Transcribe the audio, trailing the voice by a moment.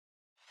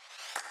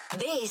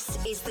This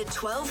is the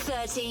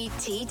 12:30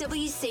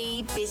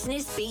 TWC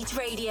Business Beat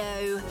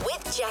Radio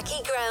with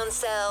Jackie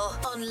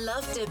Groundsell on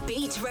Love to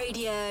Beat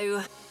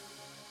Radio.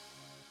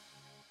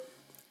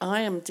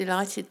 I am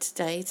delighted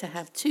today to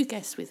have two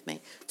guests with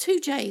me. Two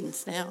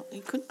Janes now.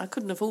 I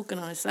couldn't have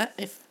organised that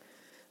if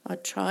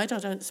I'd tried, I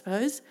don't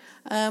suppose.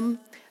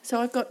 So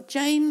I've got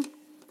Jane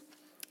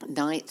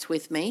Knight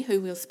with me,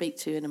 who we'll speak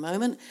to in a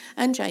moment,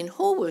 and Jane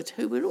Horwood,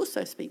 who we'll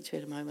also speak to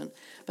in a moment.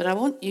 But I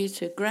want you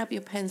to grab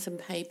your pens and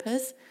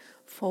papers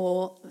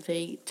for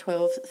the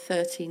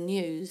 12:30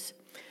 news.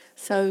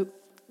 So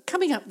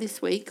coming up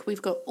this week,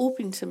 we've got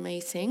Orpington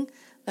meeting.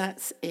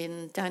 That's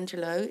in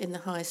D'Angelo in the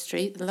High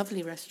Street, the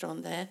lovely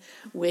restaurant there,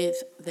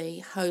 with the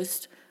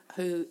host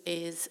who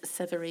is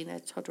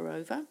Severina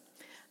Todorova.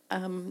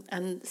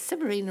 And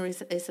Severina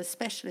is a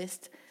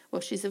specialist.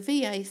 Well, she's a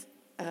VA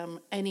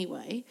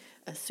anyway,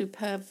 a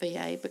superb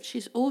VA, but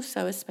she's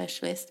also a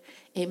specialist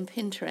in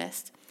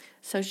Pinterest.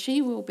 So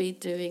she will be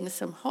doing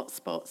some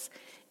hotspots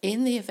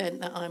in the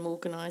event that I'm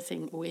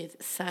organising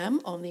with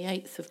Sam on the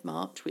 8th of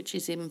March, which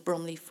is in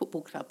Bromley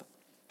Football Club.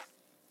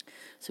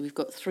 So we've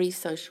got 3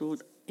 social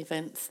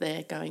events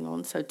there going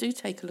on. So do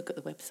take a look at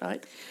the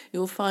website.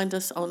 You'll find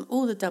us on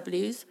all the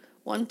W's,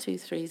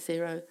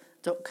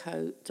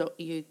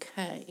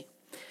 1230.co.uk.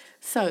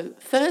 So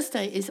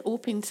Thursday is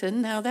Orpington.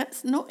 Now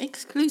that's not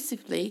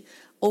exclusively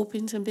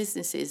Orpington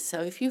businesses.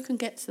 So if you can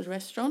get to the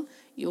restaurant,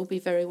 you'll be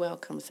very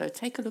welcome. So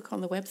take a look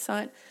on the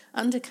website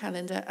under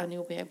calendar and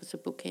you'll be able to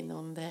book in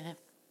on there.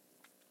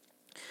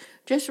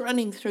 Just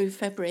running through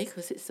February,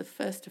 because it's the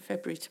 1st of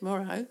February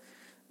tomorrow,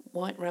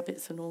 White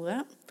Rabbits and all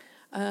that.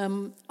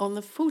 On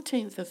the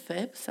 14th of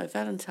Feb, so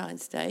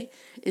Valentine's Day,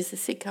 is the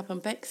Sidcup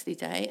and Bexley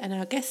Day, and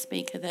our guest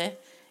speaker there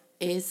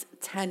is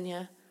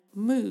Tanya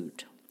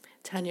Mood.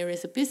 Tanya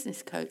is a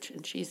business coach,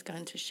 and she's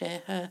going to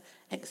share her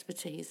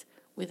expertise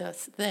with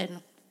us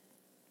then.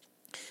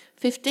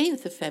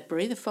 15th of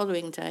February, the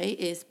following day,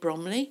 is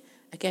Bromley,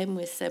 again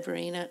with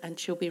Severina, and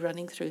she'll be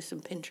running through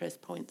some Pinterest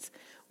points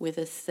with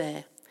us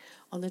there.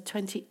 On the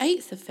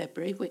 28th of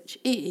February, which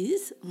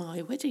is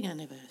my wedding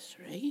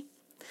anniversary,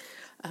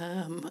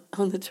 on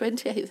the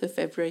 28th of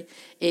February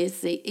is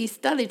the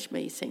East Dulwich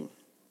meeting.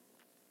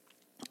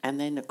 And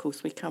then, of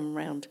course, we come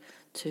round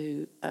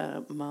to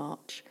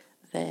March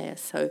there.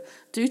 So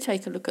do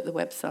take a look at the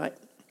website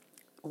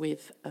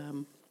with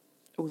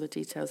all the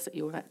details that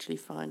you'll actually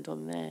find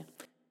on there.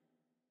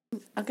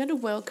 I'm going to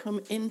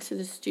welcome into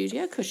the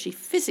studio, because she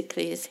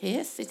physically is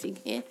here, sitting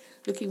here,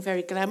 looking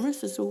very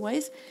glamorous as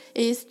always,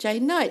 is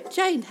Jane Knight.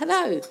 Jane,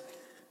 hello.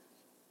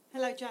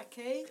 Hello,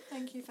 Jackie.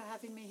 Thank you for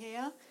having me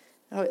here.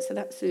 Oh, it's an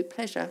absolute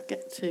pleasure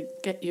to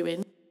get you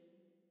in.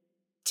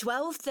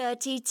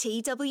 12:30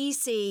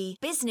 TWC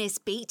Business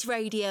Beat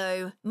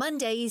Radio.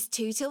 Mondays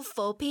 2 till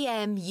 4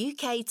 p.m.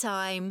 UK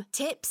time.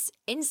 Tips,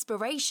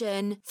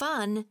 inspiration,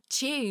 fun,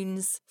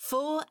 tunes.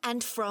 For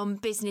and from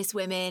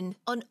businesswomen.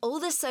 On all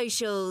the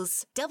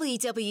socials.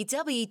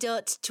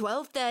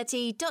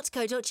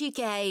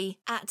 www.1230.co.uk.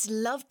 At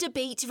Love to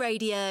Beat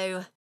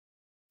Radio.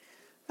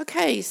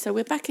 Okay, so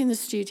we're back in the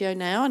studio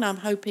now, and I'm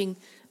hoping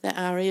that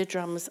our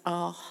eardrums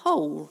are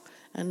whole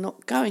and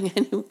not going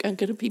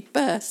to be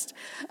burst.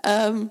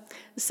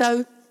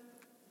 So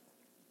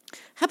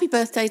happy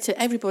birthday to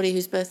everybody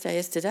whose birthday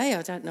is today.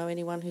 I don't know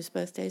anyone whose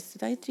birthday is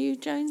today. Do you,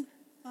 Jane?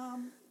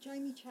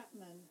 Jamie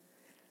Chapman.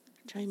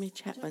 Jamie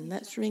Chapman.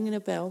 That's ringing a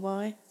bell.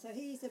 Why? So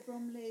he's a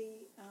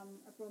Bromley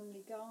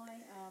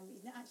guy.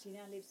 He actually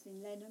now lives in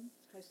Lenham,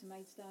 close to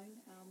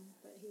Maidstone.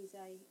 But he's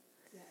a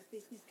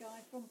business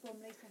guy from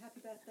Bromley, so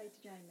happy birthday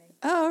to Jamie.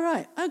 Oh,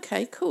 right.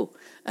 Okay, cool.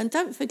 And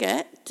don't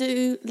forget,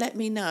 do let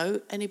me know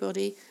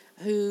anybody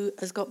who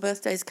has got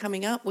birthdays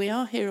coming up. We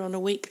are here on a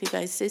weekly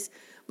basis,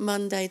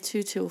 Monday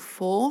 2 till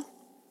 4.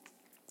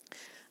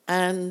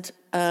 And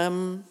bear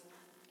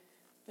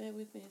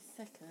with me a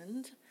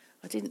second.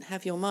 I didn't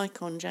have your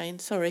mic on, Jane,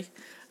 sorry.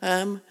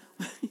 I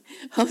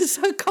was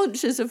so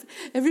conscious of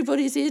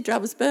everybody's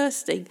eardrums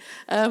bursting.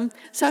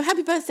 So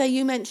happy birthday,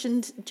 you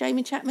mentioned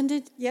Jamie Chapman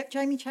did? Yep,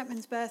 Jamie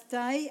Chapman's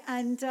birthday.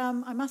 And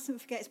I mustn't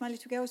forget, it's my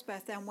little girl's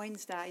birthday on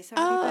Wednesday. So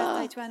happy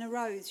birthday to Anna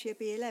Rose. She'll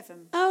be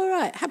 11. Oh,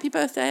 right. Happy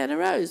birthday, Anna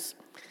Rose.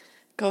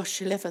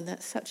 Gosh, 11,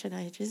 that's such an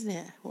age, isn't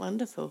it?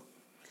 Wonderful.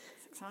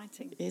 It's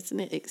exciting. Isn't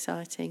it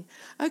exciting?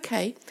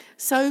 Okay,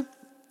 so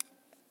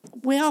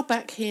we are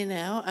back here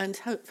now, and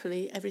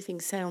hopefully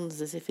everything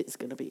sounds as if it's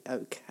going to be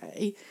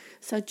okay.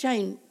 So,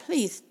 Jane,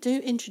 please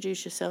do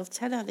introduce yourself.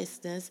 Tell our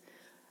listeners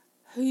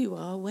who you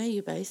are, where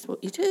you're based,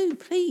 what you do,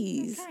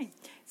 please. Okay.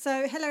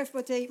 So, hello,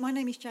 everybody. My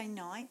name is Jane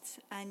Knight,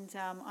 and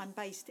I'm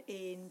based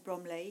in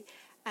Bromley.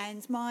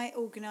 And my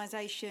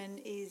organisation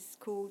is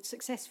called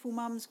Successful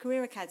Mums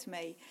Career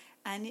Academy.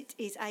 And it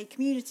is a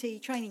community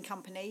training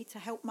company to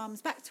help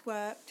mums back to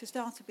work, to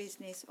start a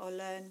business or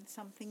learn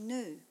something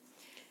new.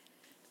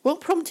 What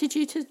prompted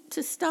you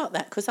to start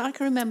that? Because I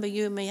can remember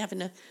you and me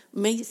having a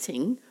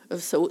meeting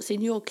of sorts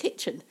in your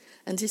kitchen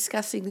and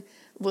discussing,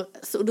 what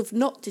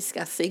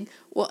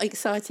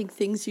exciting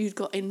things you'd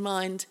got in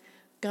mind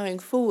going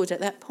forward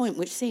at that point,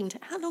 which seemed,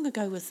 how long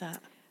ago was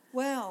that?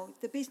 Well,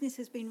 the business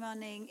has been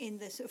running in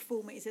the sort of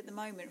form it is at the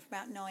moment for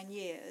about 9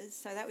 years.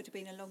 So that would have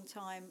been a long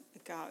time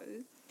ago.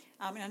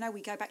 And I know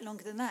we go back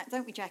longer than that,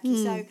 don't we,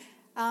 Jackie? So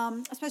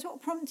I suppose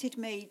what prompted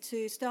me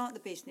to start the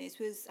business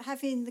was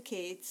having the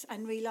kids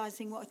and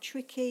realising what a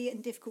tricky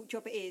and difficult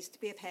job it is to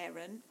be a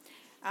parent.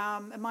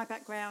 And my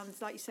background,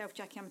 like yourself,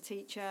 Jackie, I'm a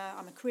teacher,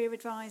 I'm a career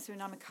advisor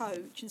and I'm a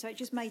coach. And so it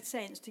just made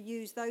sense to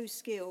use those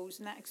skills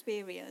and that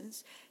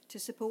experience to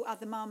support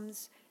other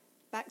mums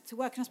back to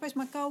work. And I suppose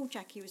my goal,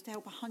 Jackie, was to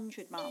help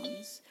 100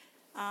 mums.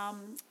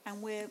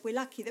 And we're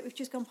lucky that we've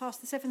just gone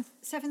past the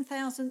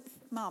 7,000th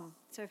mum.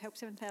 So we've helped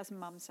 7,000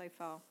 mums so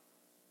far.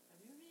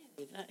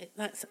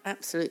 That's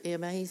absolutely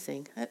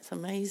amazing. That's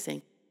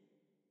amazing.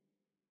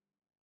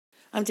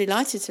 I'm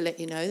delighted to let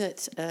you know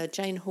that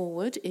Jane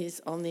Horwood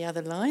is on the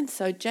other line.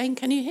 So, Jane,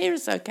 can you hear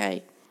us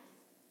okay?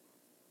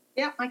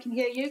 Yeah, I can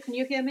hear you. Can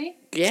you hear me?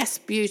 Yes,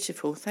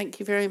 beautiful.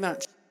 Thank you very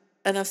much.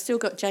 And I've still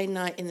got Jane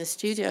Knight in the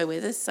studio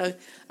with us. So,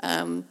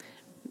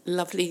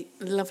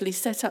 lovely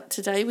setup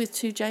today with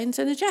 2 Janes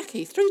and a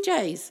Jackie. 3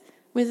 J's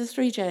with the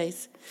 3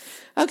 J's.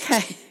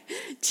 Okay,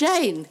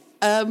 Jane,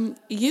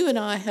 you and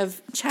I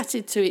have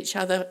chatted to each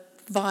other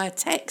via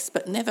text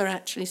but never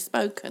actually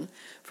spoken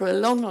for a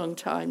long, long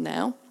time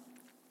now.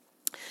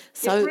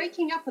 So, you're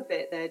breaking up a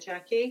bit there,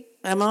 Jackie.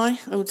 Am I?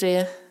 Oh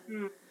dear.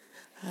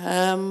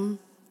 I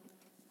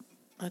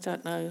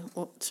don't know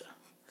what...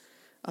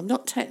 I'm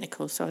not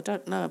technical, so I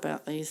don't know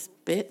about these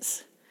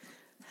bits.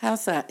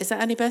 How's that? Is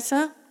that any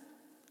better?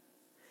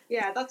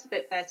 Yeah, that's a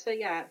bit better,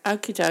 yeah.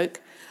 Okie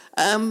doke.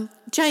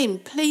 Jane,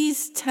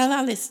 please tell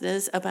our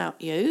listeners about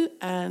you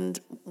and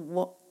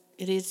what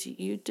it is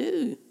you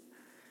do.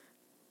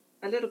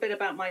 A little bit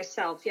about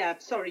myself, yeah.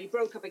 Sorry, you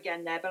broke up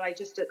again there, but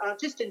I'll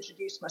just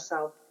introduce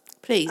myself.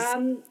 Please.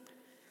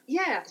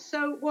 Yeah,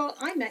 so, well,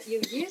 I met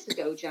you years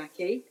ago,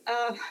 Jackie,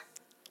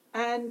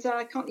 and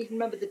I can't even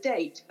remember the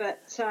date,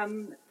 but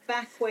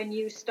back when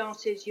you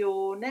started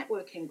your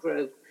networking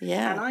group.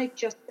 Yeah. And I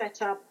just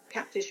set up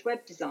Catfish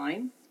Web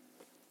Design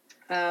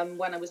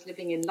when I was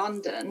living in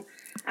London.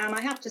 And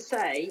I have to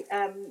say,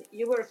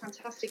 you were a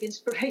fantastic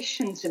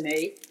inspiration to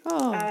me.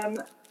 Oh.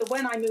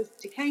 When I moved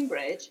to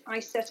Cambridge, I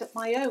set up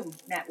my own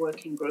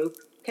networking group,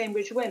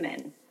 Cambridge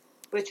Women,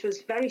 which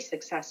was very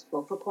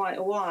successful for quite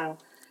a while.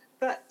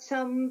 But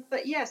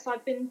yes,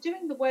 I've been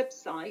doing the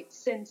website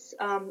since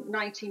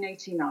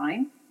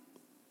 1989.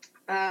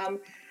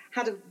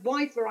 Had a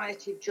wide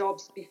variety of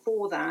jobs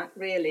before that,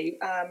 really,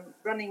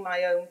 running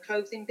my own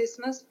clothing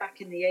business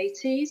back in the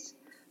 80s.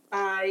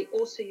 I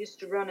also used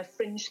to run a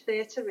fringe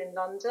theatre in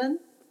London.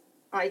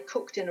 I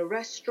cooked in a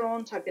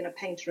restaurant. I've been a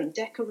painter and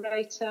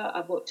decorator.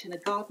 I've worked in a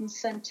garden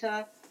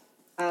centre.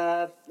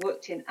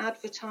 Worked in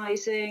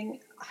advertising.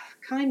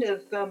 Kind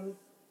of, done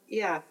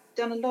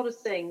a lot of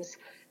things.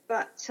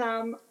 But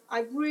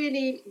I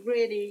really,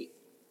 really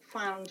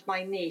found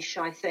my niche,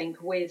 I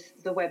think,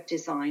 with the web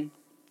design.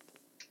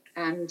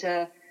 And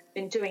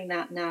been doing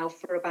that now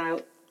for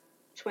about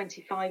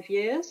 25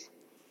 years.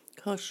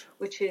 Gosh.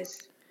 Which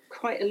is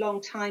quite a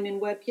long time in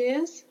web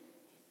years.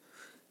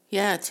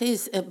 Yeah, it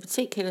is,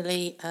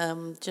 particularly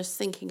just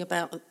thinking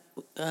about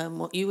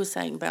what you were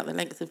saying about the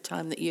length of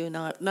time that you and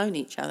I have known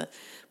each other,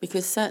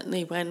 because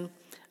certainly when,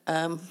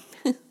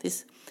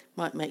 this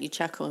might make you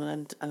chuckle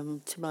and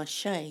to my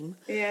shame,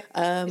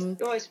 when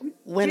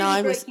really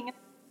I was,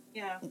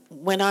 yeah.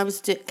 When I was,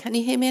 can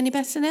you hear me any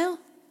better now?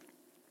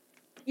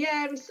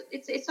 Yeah,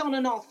 it's on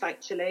and off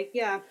actually,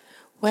 yeah.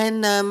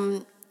 When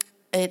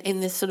in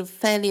the sort of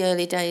fairly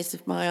early days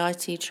of my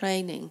IT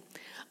training,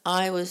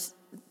 I was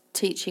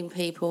teaching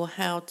people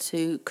how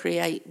to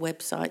create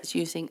websites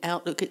using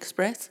Outlook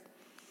Express.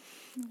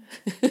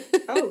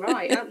 Oh,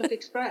 right, Outlook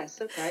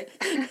Express, okay.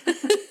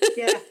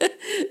 Yeah.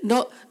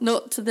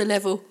 Not to the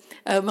level,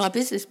 my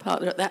business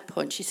partner at that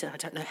point, she said, I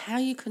don't know how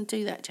you can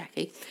do that,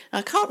 Jackie. And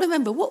I can't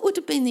remember, what would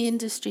have been the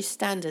industry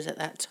standard at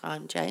that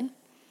time, Jane?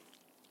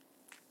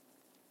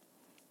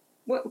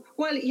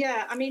 Well,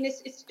 yeah. I mean,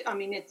 it's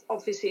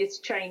obviously it's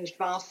changed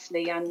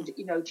vastly, and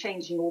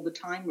changing all the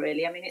time.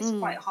 Really, I mean, it's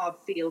quite a hard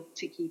field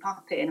to keep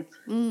up in.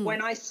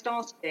 When I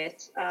started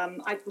it,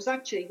 I was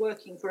actually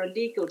working for a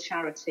legal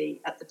charity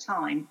at the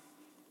time,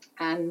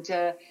 and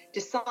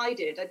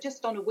decided,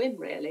 just on a whim,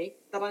 really,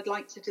 that I'd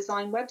like to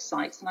design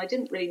websites, and I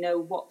didn't really know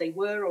what they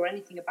were or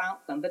anything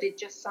about them, but it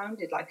just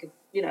sounded like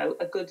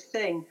a good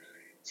thing.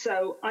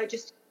 So I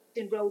just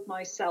enrolled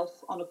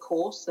myself on a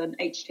course, an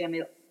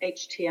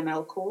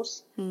HTML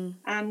course,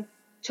 and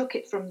took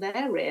it from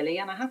there, really.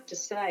 And I have to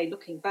say,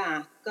 looking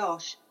back,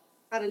 gosh,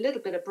 I had a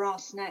little bit of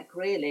brass neck,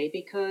 really,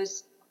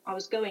 because I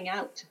was going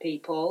out to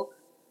people,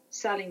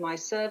 selling my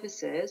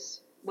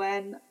services,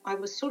 when I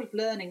was sort of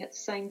learning at the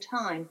same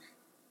time.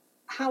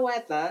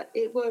 However,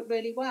 it worked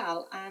really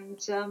well.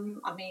 And,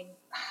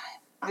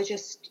 I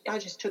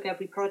just took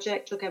every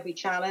project, took every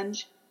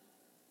challenge,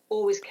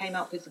 always came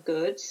up with the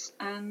goods,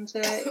 and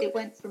it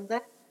went from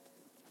there.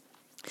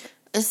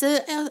 Is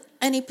there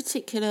any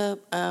particular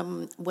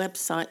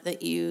website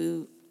that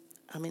you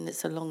I mean,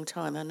 it's a long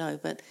time, I know,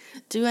 but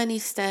do any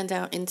stand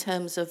out in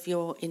terms of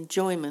your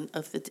enjoyment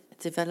of the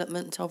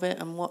development of it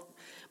and what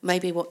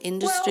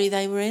industry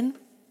they were in?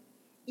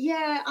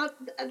 Yeah,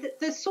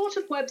 the sort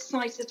of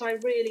websites that I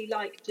really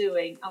like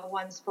doing are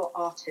ones for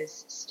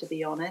artists, to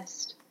be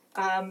honest,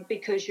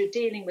 because you're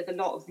dealing with a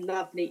lot of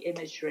lovely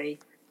imagery.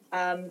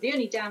 The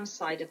only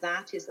downside of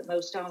that is that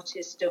most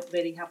artists don't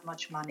really have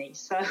much money.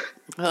 So,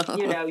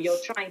 you're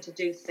trying to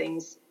do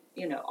things,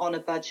 on a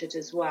budget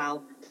as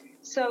well.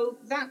 So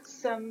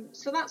that's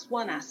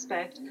one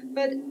aspect.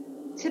 But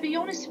to be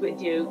honest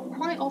with you,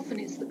 quite often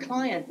it's the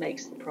client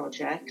makes the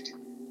project,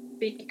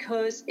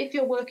 because if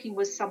you're working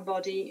with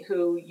somebody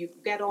who you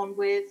get on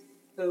with,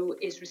 who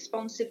is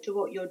responsive to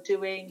what you're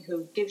doing,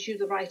 who gives you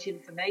the right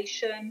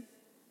information,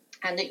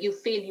 and that you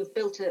feel you've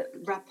built a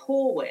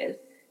rapport with,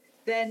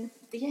 then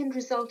the end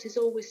result is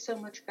always so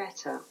much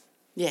better.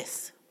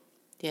 Yes.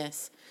 I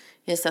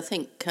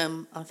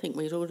think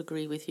we'd all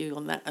agree with you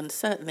on that, and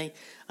certainly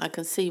I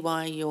can see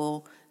why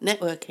your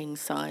networking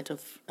side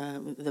of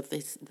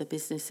the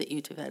business that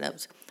you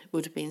developed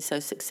would have been so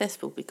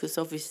successful, because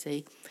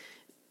obviously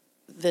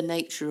the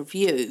nature of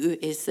you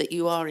is that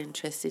you are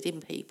interested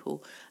in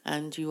people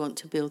and you want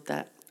to build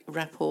that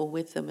rapport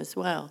with them as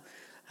well.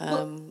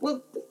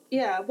 Well,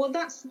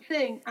 that's the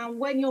thing. And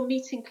when you're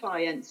meeting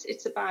clients,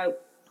 it's about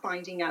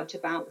finding out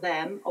about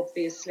them,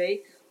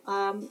 obviously,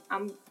 and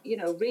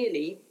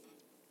really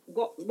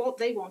what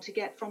they want to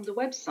get from the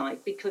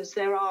website, because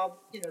there are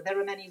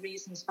many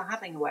reasons for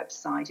having a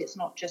website. It's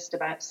not just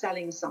about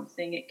selling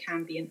something; it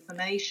can be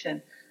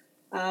information.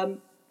 A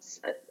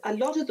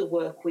lot of the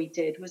work we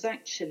did was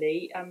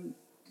actually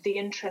the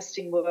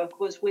interesting work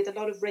was with a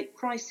lot of rape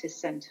crisis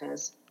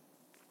centres.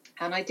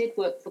 And I did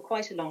work for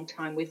quite a long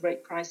time with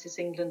Rape Crisis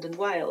England and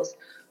Wales,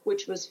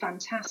 which was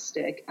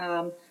fantastic,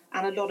 and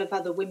a lot of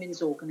other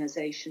women's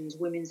organisations,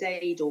 women's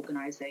aid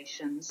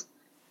organisations.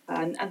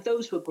 And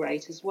those were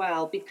great as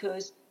well,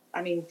 because,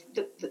 I mean,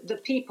 the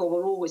people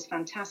were always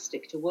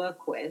fantastic to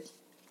work with.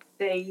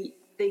 They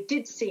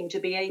did seem to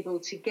be able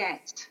to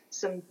get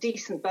some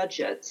decent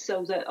budgets,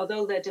 so that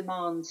although their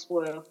demands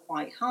were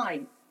quite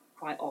high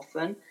quite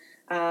often,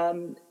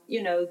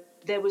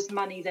 there was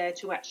money there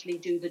to actually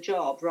do the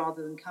job,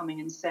 rather than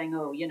coming and saying,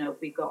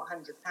 we've got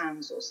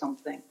 £100 or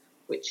something,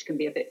 which can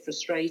be a bit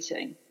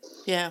frustrating.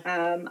 Yeah.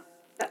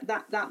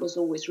 That was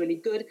always really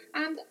good.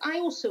 And I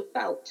also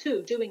felt,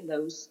 too, doing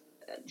those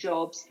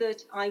jobs,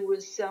 that I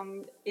was,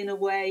 in a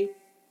way,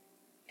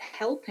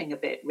 helping a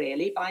bit,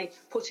 really, by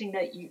putting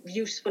that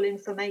useful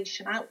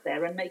information out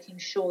there and making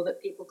sure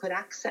that people could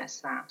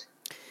access that.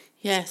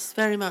 Yes,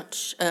 very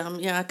much.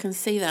 I can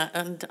see that.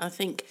 And I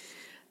think,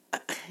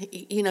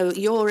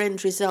 your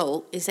end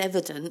result is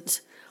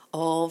evident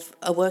of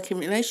a working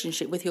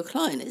relationship with your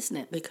client, isn't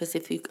it? Because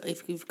if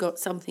you've got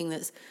something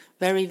that's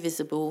very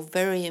visible,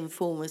 very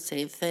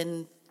informative,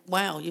 then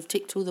wow, you've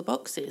ticked all the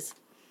boxes.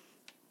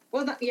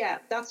 Well,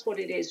 that's what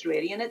it is,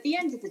 really. And at the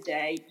end of the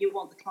day, you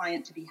want the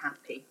client to be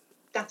happy.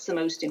 That's the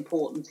most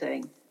important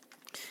thing.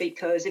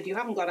 Because if you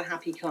haven't got a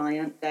happy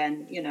client,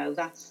 then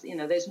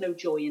there's no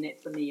joy in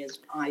it for me as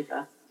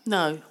either.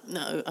 No,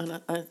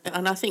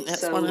 and I think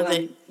that's one of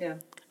the.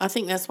 I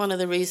think that's one of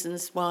the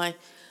reasons why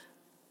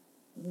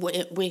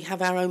we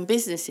have our own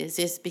businesses,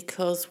 is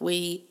because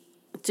we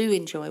do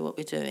enjoy what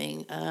we're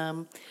doing.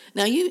 Now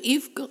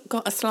you've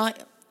got a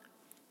slight,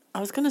 I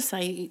was going to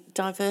say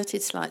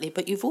diverted slightly,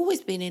 but you've always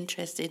been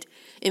interested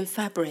in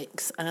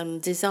fabrics and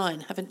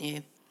design, haven't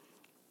you?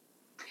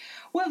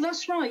 Well,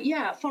 that's right.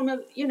 Yeah, from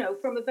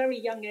a very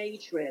young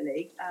age,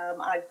 really.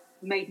 I've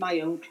made my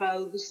own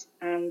clothes,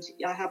 and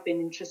I have been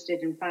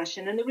interested in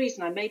fashion. And the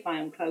reason I made my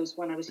own clothes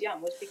when I was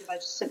young was because I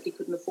just simply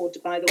couldn't afford to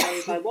buy the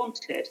ones I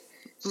wanted.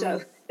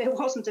 So there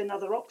wasn't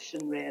another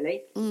option,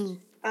 really.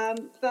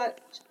 But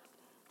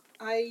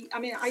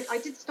I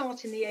did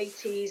start in the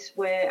 80s,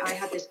 where I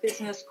had this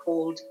business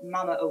called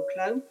Mama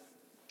Oklo.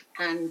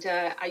 And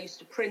I used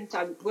to print.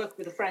 I worked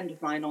with a friend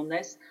of mine on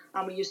this,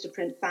 and we used to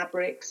print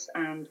fabrics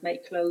and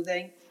make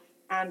clothing.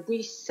 And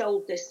we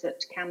sold this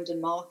at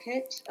Camden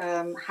Market,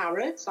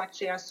 Harrods.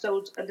 Actually, I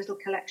sold a little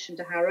collection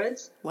to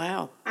Harrods.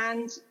 Wow.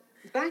 And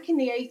back in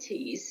the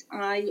 80s,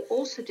 I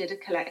also did a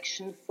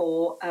collection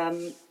for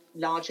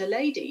larger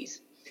ladies,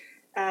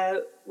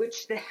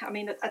 which,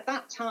 at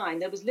that time,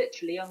 there was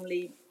literally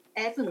only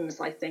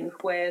Evans, I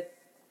think, where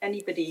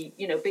anybody,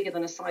 bigger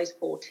than a size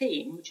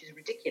 14, which is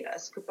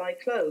ridiculous, could buy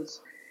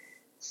clothes.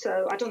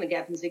 So I don't think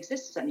Evans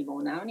exists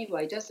anymore now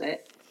anyway, does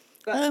it?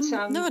 But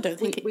no, I don't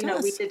think it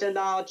does. We did a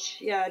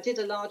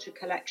larger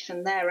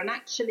collection there, and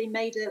actually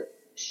made a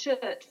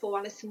shirt for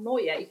Alison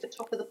Moyet for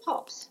Top of the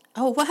Pops.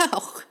 Oh,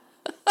 wow.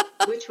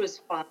 Which was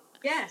fun.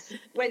 Yes,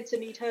 went to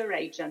meet her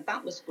agent.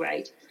 That was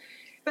great.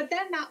 But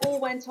then that all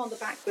went on the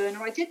back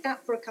burner. I did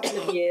that for a couple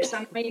of years.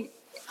 I mean,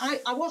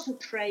 I wasn't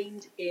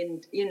trained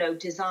in,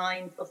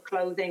 design of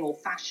clothing or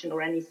fashion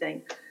or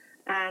anything.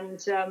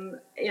 And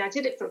I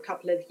did it for a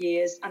couple of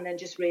years, and then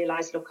just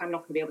realised, look, I'm not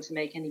going to be able to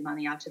make any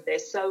money out of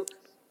this. So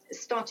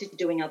started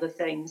doing other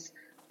things.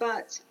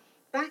 But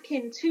back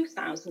in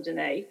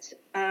 2008,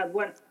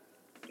 when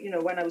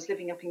when I was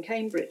living up in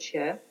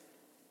Cambridgeshire,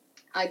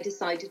 I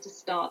decided to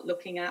start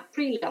looking at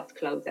pre-loved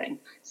clothing,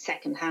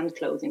 second-hand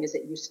clothing as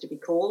it used to be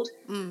called.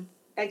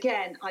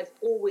 Again, I've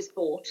always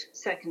bought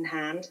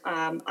second-hand.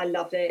 I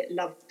love it,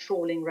 love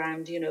trawling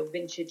around,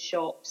 vintage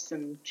shops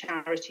and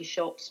charity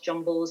shops,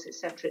 jumbles,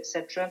 etc.,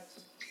 etc.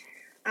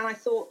 And I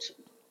thought,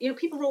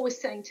 people were always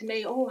saying to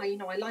me, oh,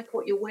 I like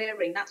what you're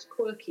wearing. That's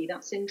quirky.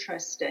 That's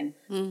interesting.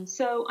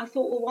 So I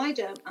thought, well, why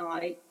don't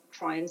I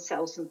try and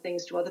sell some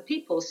things to other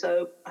people?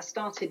 So I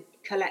started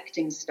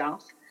collecting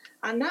stuff.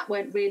 And that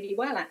went really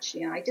well,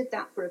 actually. And I did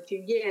that for a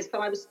few years.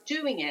 But I was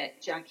doing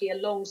it, Jackie,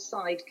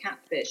 alongside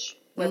Catfish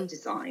web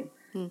design.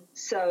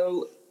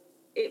 So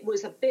it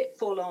was a bit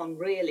full on,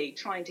 really,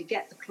 trying to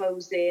get the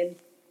clothes in,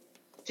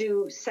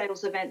 do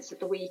sales events at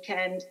the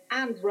weekend,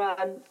 and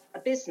run a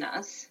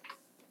business.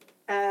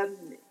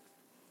 And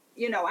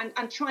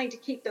trying to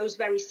keep those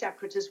very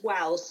separate as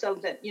well, so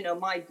that,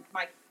 my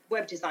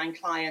web design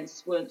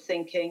clients weren't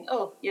thinking,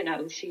 oh,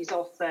 she's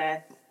off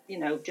there,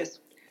 just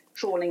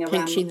trawling around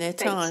pinching their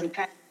time and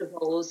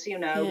festivals,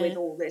 with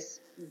all this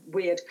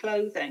weird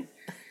clothing.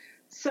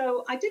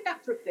 So I did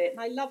that for a bit and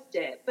I loved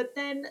it. But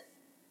then,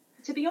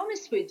 to be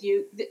honest with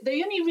you,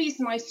 the only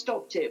reason I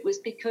stopped it was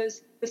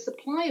because the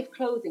supply of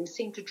clothing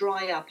seemed to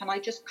dry up and I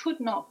just could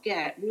not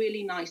get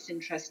really nice,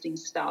 interesting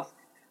stuff.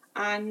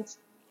 And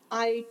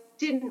I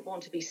didn't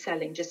want to be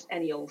selling just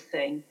any old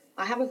thing.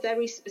 I have a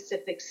very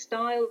specific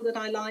style that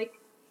I like,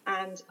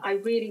 and I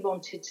really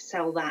wanted to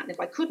sell that. And if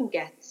I couldn't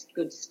get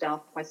good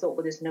stuff, I thought,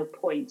 well, there's no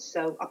point.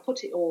 So I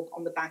put it all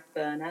on the back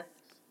burner.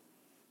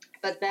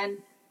 But then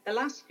the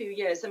last few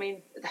years,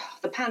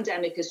 the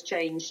pandemic has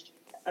changed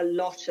a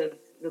lot of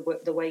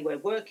the way we're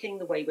working,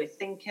 the way we're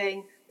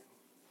thinking.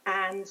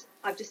 And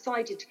I've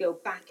decided to go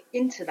back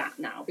into that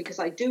now because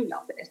I do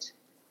love it.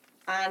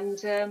 And,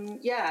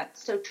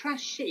 so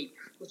Trash Chic,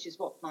 which is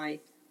what my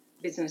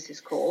business is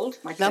called,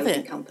 my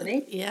clothing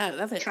company. Yeah, I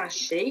love it. Trash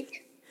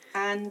Chic.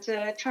 And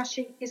Trash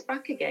Chic is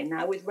back again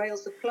now with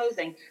rails of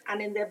clothing.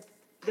 And in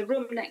the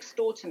room next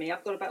door to me,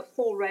 I've got about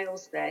 4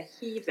 rails there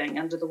heaving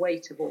under the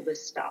weight of all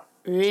this stuff.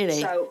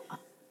 Really? So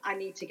I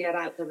need to get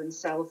out there and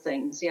sell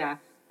things, yeah.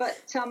 But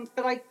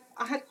I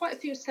had quite a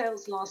few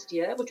sales last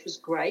year, which was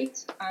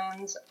great.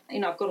 And,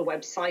 I've got a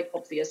website,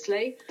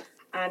 obviously,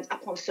 and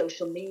up on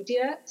social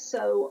media.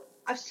 So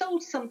I've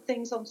sold some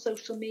things on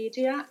social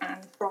media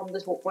and from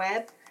the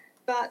web,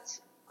 but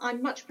I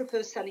much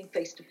prefer selling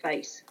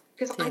face-to-face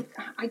because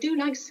I do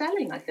like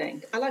selling, I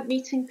think. I like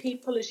meeting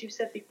people, as you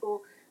said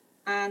before.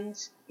 And,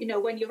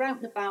 when you're out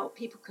and about,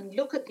 people can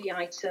look at the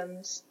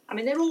items.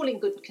 They're all in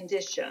good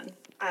condition.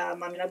 I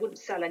wouldn't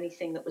sell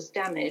anything that was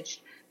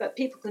damaged, but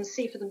people can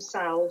see for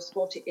themselves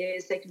what it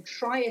is. They can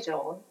try it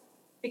on.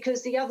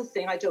 Because the other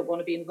thing I don't want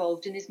to be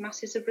involved in is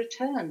masses of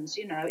returns.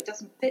 It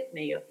doesn't fit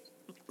me.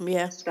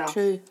 Yeah, stuff.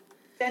 True.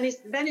 Then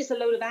it's a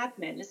load of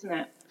admin, isn't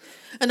it?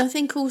 And I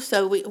think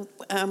also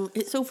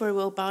it's all very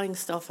well buying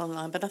stuff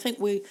online, but I think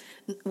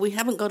we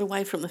haven't got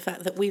away from the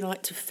fact that we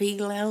like to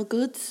feel our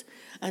goods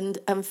and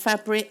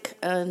fabric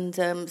and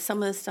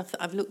some of the stuff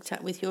that I've looked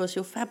at with yours.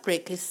 Your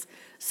fabric is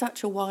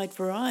such a wide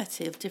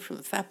variety of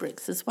different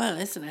fabrics as well,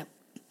 isn't it?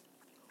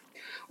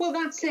 Well,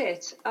 that's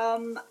it.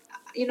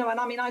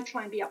 I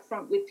try and be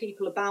upfront with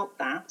people about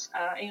that.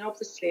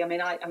 Obviously,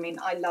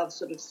 I love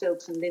sort of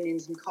silks and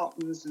linens and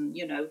cottons and,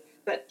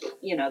 but,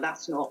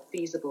 that's not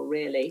feasible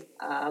really.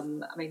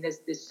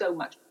 There's so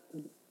much,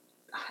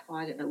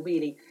 I don't know,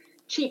 really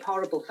cheap,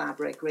 horrible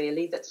fabric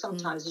really that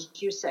sometimes, as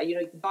you say, you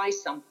can buy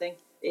something,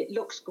 it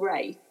looks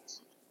great.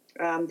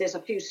 There's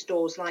a few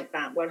stores like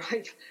that where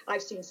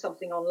I've seen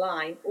something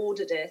online,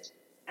 ordered it,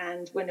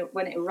 and when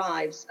it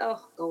arrives,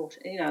 oh God,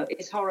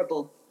 it's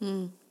horrible.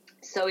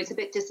 So it's a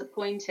bit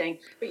disappointing.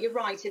 But you're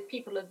right, if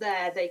people are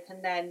there, they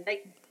can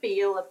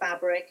feel the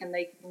fabric and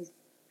they can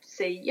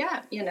see,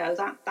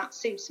 that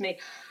suits me.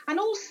 And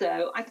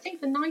also, I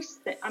think the nice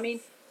thing,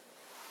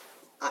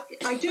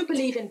 I do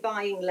believe in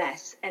buying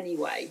less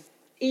anyway,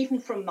 even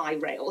from my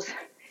rails.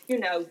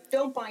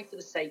 Don't buy for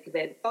the sake of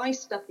it. Buy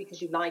stuff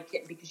because you like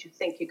it, because you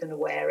think you're going to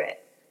wear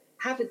it.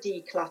 Have a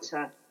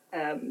declutter,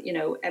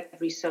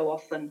 every so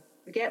often.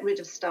 Get rid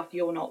of stuff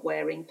you're not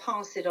wearing.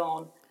 Pass it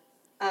on.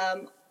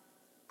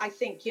 I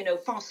think,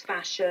 fast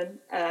fashion,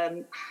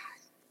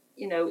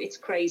 it's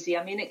crazy.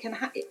 It can,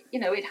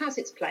 it has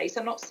its place.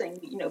 I'm not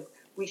saying,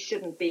 we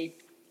shouldn't be,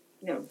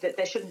 that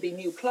there shouldn't be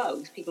new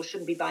clothes. People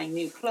shouldn't be buying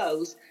new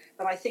clothes.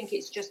 But I think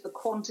it's just the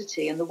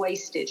quantity and the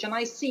wastage. And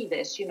I see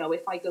this,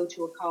 if I go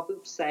to a car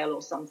boot sale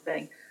or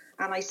something,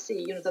 and I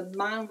see, the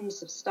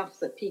mounds of stuff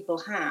that people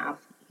have,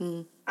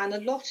 and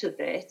a lot of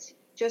it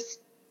just,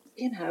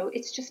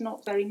 it's just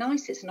not very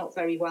nice. It's not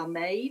very well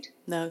made.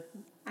 No.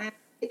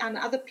 And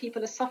other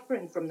people are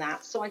suffering from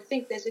that. So I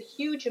think there's a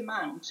huge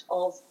amount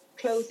of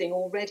clothing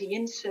already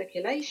in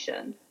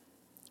circulation.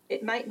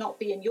 It might not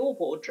be in your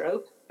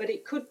wardrobe, but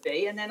it could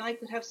be. And then I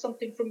could have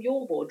something from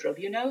your wardrobe,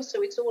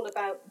 So it's all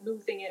about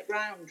moving it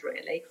round,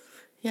 really.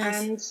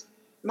 Yes. And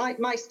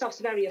my stuff's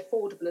very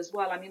affordable as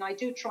well. I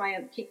do try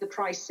and keep the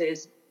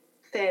prices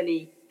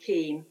fairly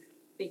keen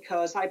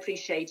because I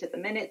appreciate at the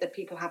minute that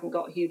people haven't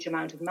got a huge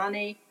amount of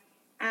money.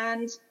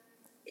 And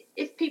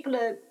if people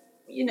are,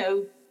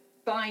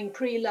 buying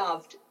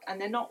pre-loved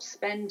and they're not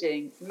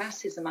spending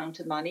massive amount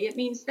of money, it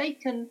means they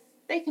can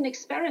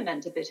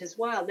experiment a bit as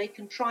well. They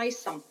can try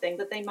something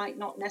that they might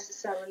not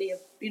necessarily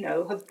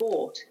have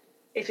bought.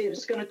 If it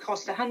was going to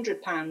cost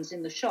 £100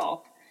 in the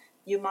shop,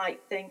 you might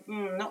think,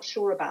 not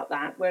sure about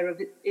that. Whereas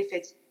if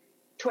it's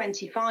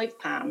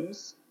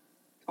 £25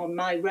 on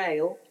my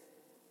rail,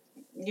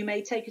 you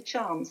may take a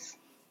chance.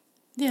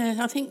 Yeah,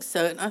 I think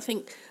so. And I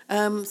think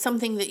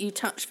something that you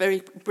touched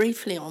very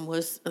briefly on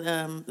was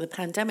the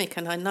pandemic,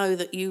 and I know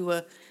that you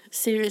were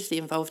seriously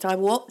involved. I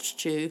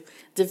watched you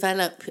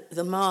develop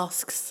the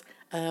masks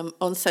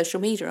on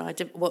social media. I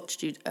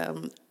watched you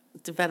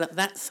develop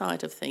that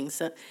side of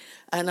things.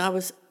 And I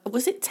was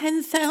it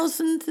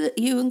 10,000 that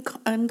you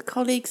and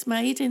colleagues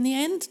made in the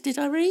end? Did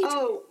I read?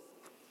 Oh,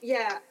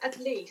 yeah, at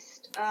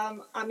least.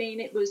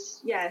 It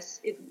was,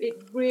 yes, it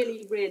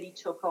really, really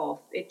took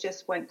off. It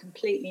just went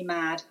completely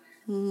mad.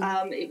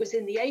 It was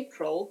in the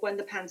April when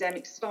the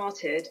pandemic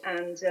started,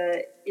 and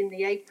in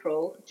the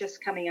April,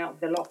 just coming out of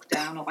the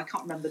lockdown, or I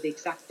can't remember the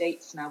exact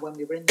dates now when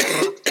we were in the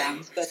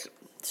lockdowns, but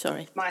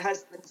sorry, my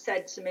husband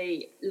said to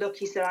me, look,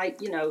 he said, I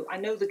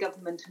know the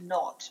government are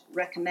not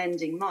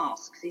recommending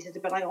masks. He said,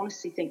 but I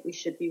honestly think we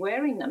should be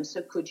wearing them,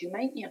 so could you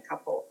make me a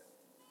couple?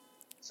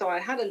 So I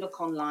had a look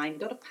online,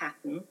 got a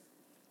pattern,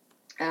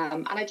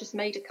 and I just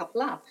made a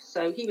couple up.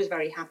 So he was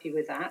very happy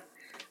with that.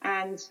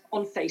 And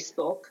on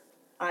Facebook,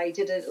 I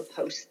did a little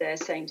post there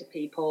saying to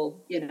people,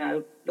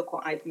 look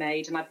what I've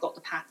made, and I've got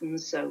the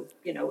patterns. So,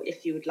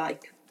 if you'd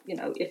like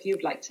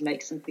to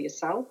make some for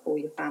yourself or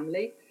your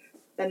family,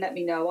 then let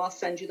me know. I'll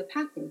send you the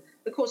pattern.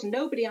 Of course,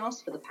 nobody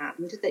asked for the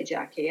pattern, did they,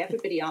 Jackie?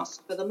 Everybody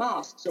asked for the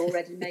masks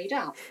already made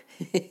up.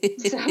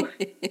 So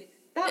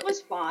that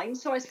was fine.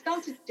 So I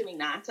started doing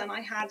that, and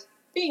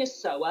being a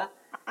sewer,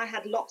 I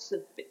had lots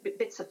of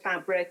bits of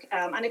fabric.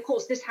 And of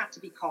course, this had to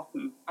be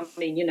cotton. I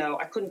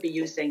couldn't be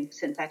using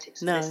synthetics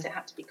for this. It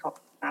had to be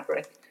cotton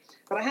fabric.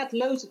 But I had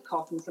loads of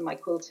cotton for my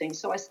quilting,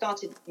 so I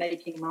started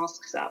making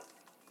masks up.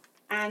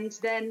 And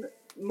then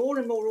more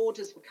and more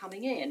orders were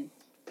coming in.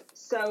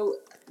 So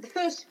the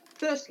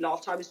first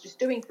lot I was just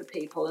doing for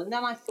people. And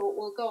then I thought,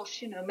 well,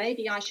 gosh,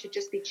 maybe I should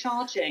just be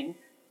charging,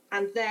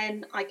 and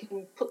then I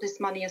can put this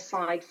money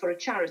aside for a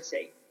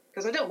charity.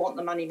 Because I don't want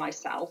the money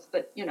myself,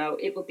 but,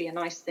 it would be a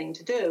nice thing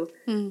to do.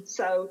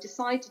 So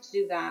decided to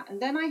do that.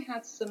 And then I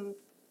had some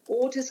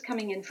orders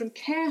coming in from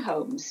care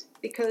homes,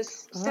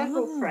 because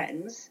several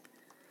friends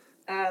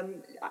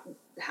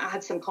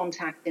had some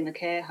contact in a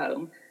care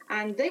home,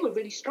 and they were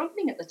really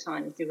struggling at the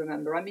time, if you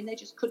remember. They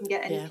just couldn't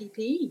get any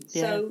PPE.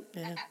 So,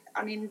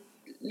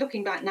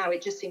 looking back now,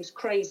 it just seems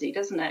crazy,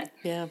 doesn't it?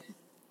 Yeah.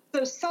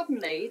 So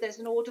suddenly there's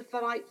an order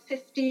for like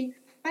 50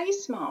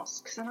 face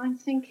masks, and I'm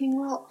thinking,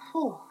 well,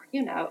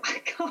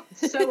 I can't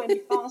sew any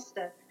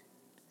faster.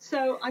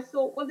 So I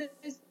thought, well,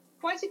 there's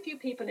quite a few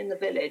people in the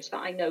village that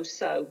I know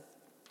sew,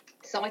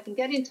 so I can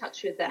get in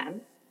touch with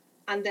them,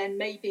 and then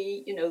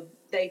maybe,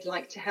 they'd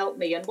like to help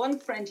me. And one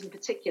friend in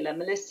particular,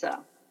 Melissa,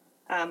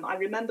 I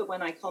remember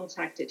when I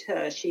contacted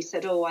her, she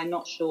said, oh, I'm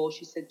not sure.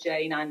 She said,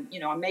 Jane, I'm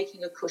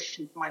making a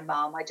cushion for my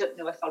mum. I don't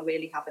know if I'll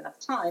really have enough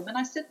time. And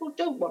I said, well,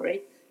 don't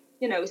worry.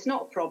 It's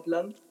not a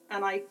problem.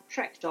 And I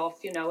trekked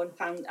off, and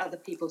found other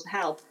people to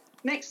help.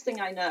 Next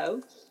thing I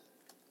know,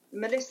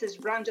 Melissa's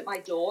round at my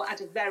door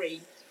at a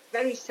very,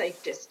 very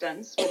safe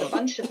distance with a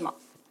bunch of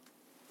masks.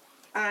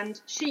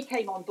 And she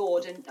came on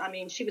board,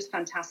 and, she was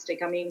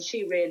fantastic.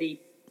 She really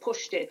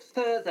pushed it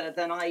further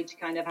than I'd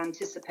kind of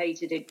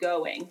anticipated it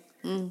going.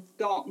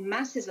 Got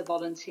masses of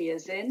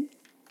volunteers in.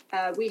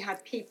 We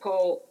had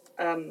people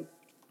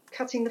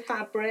cutting the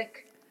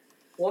fabric,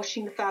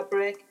 washing the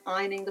fabric,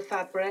 ironing the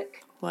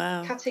fabric,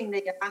 cutting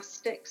the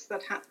elastics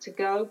that had to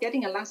go.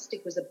 Getting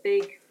elastic was a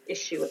big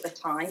issue at the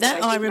time.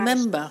 That I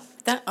remember.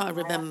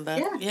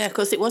 Yeah,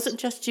 because it wasn't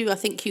just you. I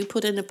think you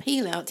put an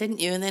appeal out, didn't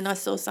you? And then I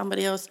saw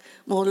somebody else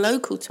more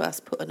local to us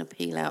put an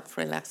appeal out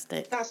for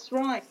elastic. That's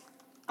right.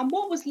 And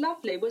what was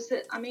lovely was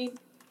that,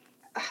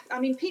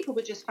 people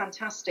were just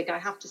fantastic, I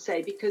have to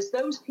say, because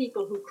those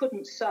people who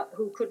couldn't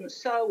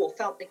sew or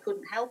felt they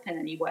couldn't help in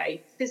any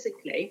way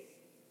physically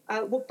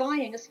were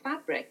buying us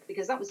fabric,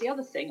 because that was the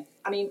other thing.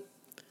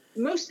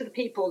 Most of the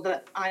people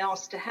that I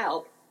asked to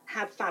help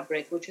had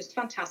fabric, which was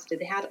fantastic.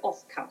 They had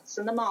offcuts,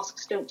 and the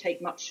masks don't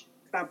take much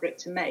fabric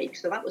to make,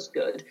 so that was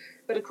good.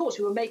 But of course,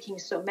 we were making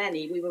so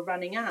many, we were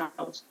running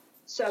out.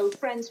 So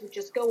friends would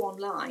just go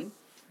online,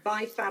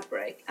 buy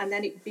fabric, and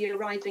then it would be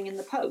arriving in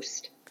the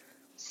post.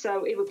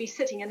 So it would be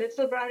sitting in a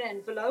little brown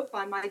envelope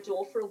by my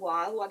door for a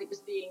while it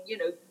was being,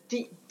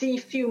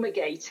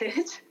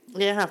 defumigated.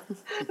 Yeah.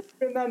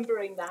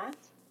 Remembering that.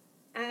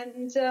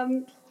 And,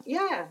 so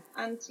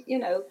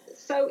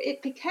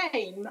it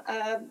became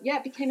a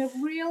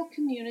real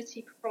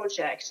community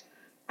project.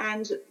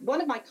 And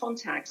one of my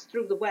contacts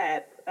through the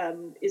web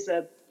is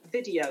a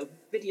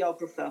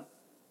videographer.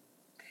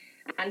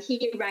 And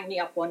he rang me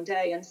up one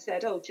day and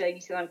said, "Oh, Jane,"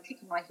 he said, "I'm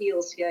kicking my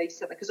heels here." He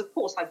said, "Because of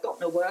course I've got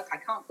no work. I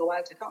can't go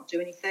out. I can't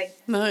do anything."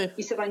 No.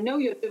 He said, "I know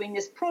you're doing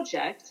this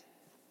project.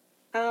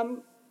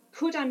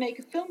 Could I make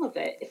a film of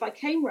it if I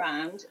came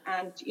round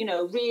and,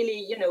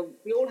 really,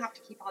 we all have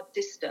to keep our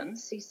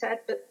distance." He said,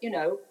 "But,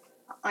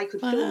 I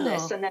could film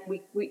this." And then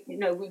we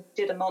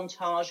did a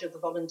montage of the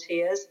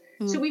volunteers.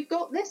 So we've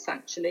got this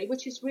actually,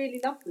 which is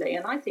really lovely.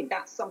 And I think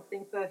that's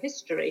something for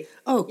history.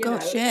 Oh,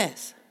 gosh,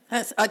 yes.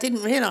 I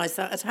didn't realise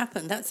that had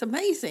happened. That's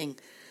amazing.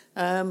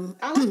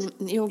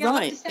 You're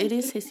right. It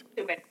is his.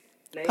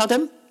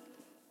 Pardon?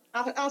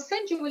 I'll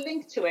send you a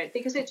link to it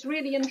because it's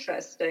really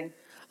interesting.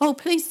 Oh,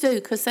 please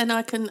do, because then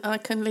I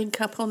can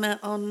link up on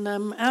that on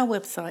our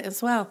website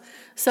as well.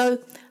 So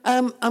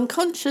I'm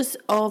conscious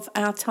of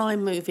our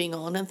time moving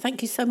on, and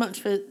thank you so much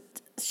for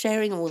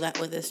sharing all that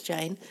with us,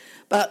 Jane.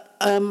 But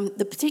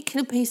the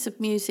particular piece of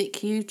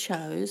music you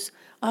chose,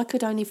 I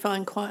could only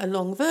find quite a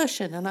long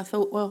version, and I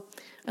thought, well,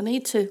 I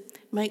need to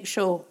make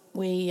sure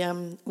we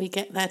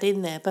get that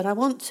in there. But I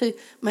want to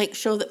make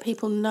sure that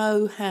people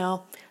know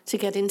how to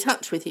get in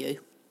touch with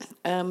you,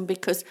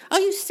 because are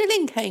you still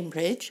in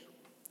Cambridge?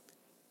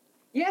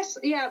 Yes,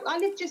 yeah, I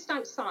live just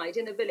outside,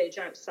 in a village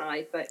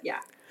outside, but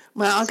yeah.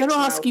 Well, I'm going to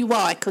ask you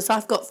why, because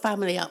I've got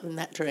family up in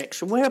that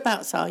direction.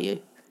 Whereabouts are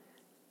you?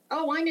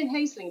 Oh, I'm in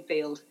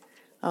Haslingfield.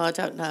 Oh, I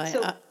don't know.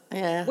 So,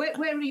 yeah. Where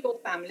are your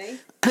family?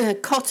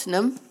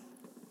 Cottenham.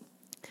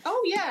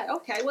 Oh, yeah,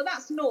 okay, well,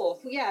 that's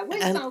north, yeah.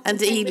 Where's south?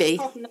 And Ely.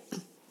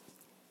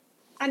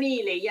 And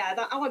Ely,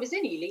 yeah. I was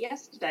in Ely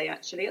yesterday,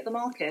 actually, at the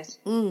market.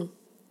 I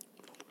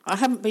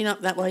haven't been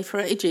up that way for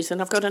ages,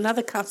 and I've got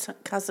another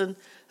cousin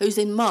who's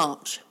in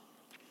March.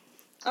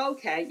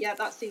 Okay, yeah,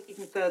 that's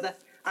even further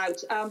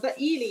out.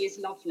 But Ely is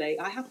lovely.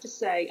 I have to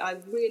say, I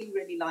really,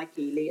 really like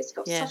Ely. It's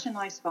got such a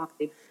nice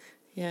vibe.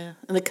 Yeah,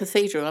 and the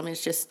cathedral, I mean,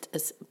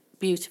 it's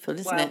beautiful,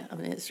 isn't it? I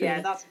mean, it's really...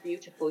 Yeah, that's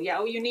beautiful.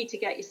 Yeah, you need to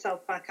get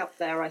yourself back up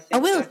there, I think. I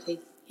will. Jackie.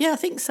 Yeah, I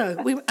think so.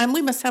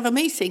 We must have a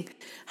meeting.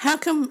 How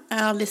can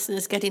our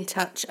listeners get in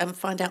touch and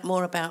find out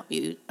more about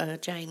you,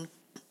 Jane,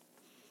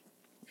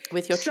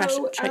 with your Trash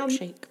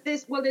Chic?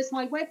 There's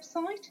my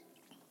website,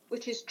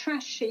 which is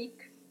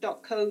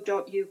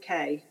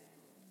trashchic.co.uk.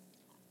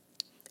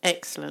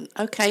 Excellent.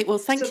 Okay, well,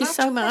 thank you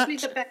so much.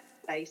 That's probably the best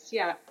place,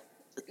 yeah.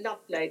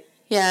 Lovely.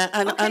 Yeah,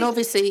 and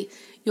obviously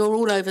you're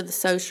all over the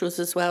socials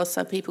as well,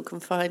 so people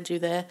can find you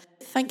there.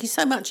 Thank you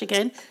so much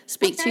again.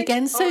 Speak to you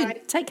again soon.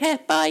 Right. Take care.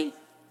 Bye.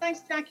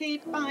 Thanks, Jackie.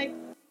 Bye.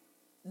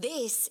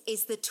 This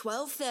is the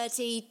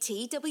 12:30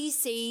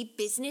 TWC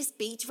Business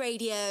Beat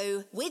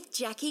Radio with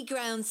Jackie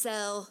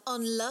Groundsell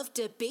on Love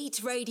to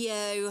Beat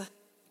Radio.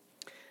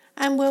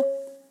 And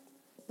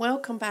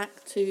welcome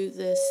back to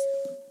the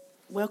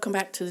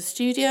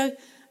studio.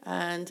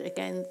 And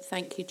again,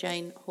 thank you,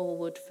 Jane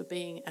Horwood, for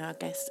being our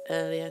guest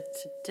earlier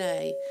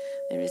today.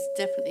 There is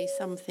definitely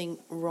something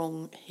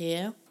wrong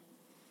here.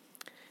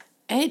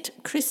 Ed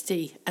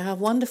Christie, our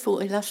wonderful,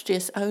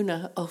 illustrious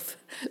owner of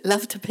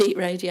Love to Beat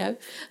Radio,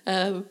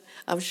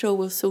 I'm sure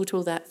will sort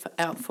all that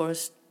out for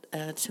us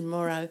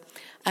tomorrow.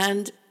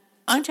 And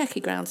I'm Jackie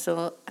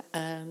Groundsell,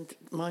 and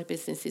my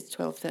business is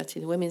 1230,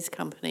 the Women's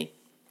Company.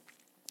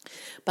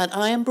 But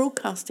I am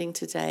broadcasting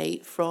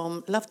today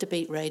from Love to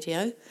Beat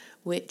Radio,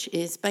 which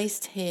is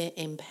based here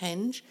in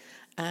Penge.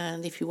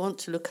 And if you want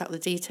to look up the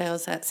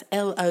details, that's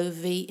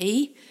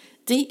LOVEDABEAT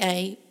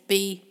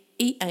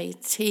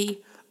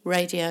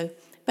Radio,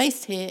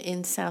 based here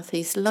in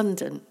southeast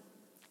London.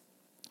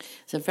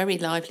 It's a very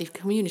lively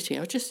community. I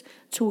was just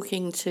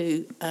talking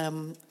to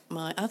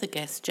my other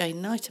guest,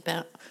 Jane Knight,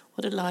 about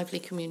what a lively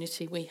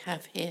community we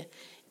have here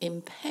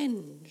in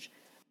Penge.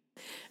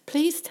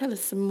 Please tell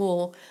us some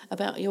more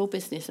about your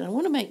business, and I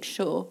want to make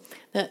sure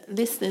that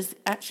listeners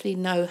actually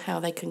know how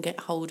they can get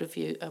hold of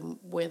you and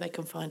where they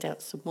can find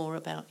out some more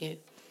about you.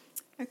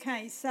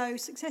 Okay, so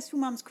Successful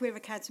Mums Career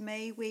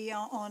Academy, we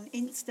are on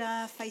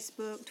Insta,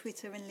 Facebook,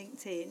 Twitter and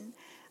LinkedIn.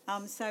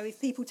 So if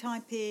people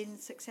type in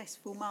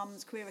Successful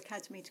Mums Career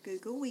Academy to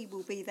Google, we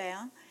will be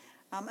there,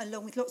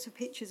 along with lots of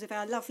pictures of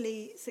our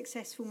lovely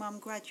Successful Mum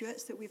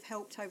graduates that we've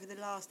helped over the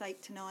last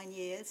 8 to 9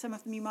 years. Some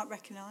of them you might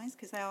recognise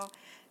because they are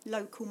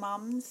local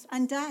mums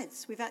and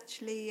dads. We've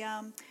actually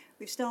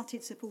we've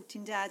started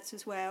supporting dads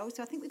as well.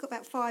 So I think we've got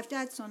about 5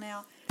 dads on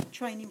our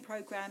training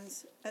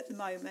programmes at the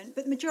moment.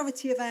 But the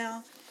majority of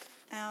our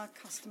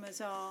customers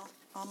are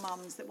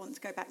mums that want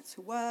to go back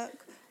to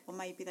work, or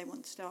maybe they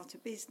want to start a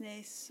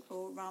business,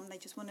 or they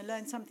just want to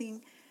learn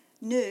something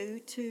new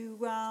to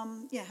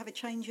have a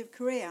change of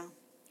career.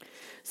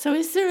 So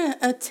is there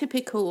a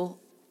typical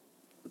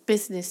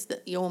business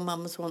that your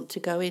mums want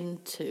to go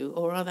into,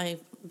 or are they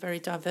very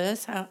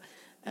diverse?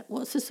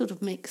 What's the sort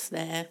of mix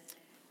there?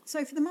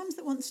 So for the mums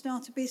that want to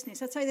start a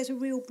business, I'd say there's a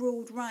real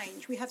broad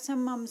range. We have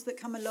some mums that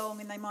come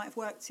along and they might have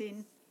worked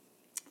in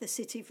the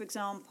city, for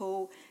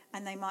example,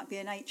 and they might be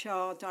an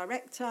HR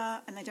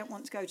director and they don't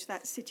want to go to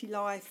that city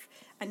life,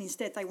 and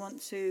instead they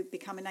want to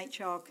become an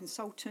HR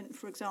consultant,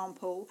 for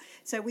example.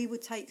 So we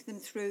would take them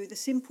through the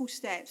simple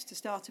steps to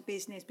start a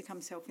business, become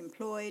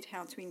self-employed,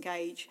 how to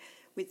engage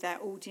with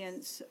their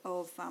audience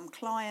of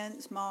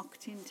clients,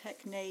 marketing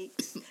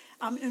techniques,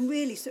 and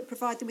really sort of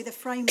provide them with a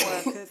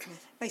framework of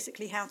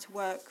basically how to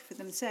work for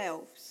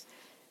themselves.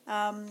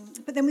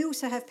 But then we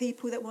also have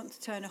people that want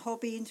to turn a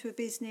hobby into a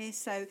business.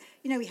 So,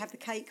 we have the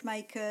cake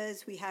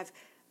makers, we have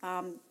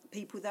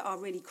people that are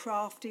really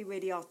crafty,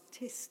 really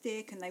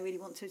artistic, and they really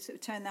want to sort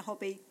of turn their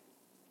hobby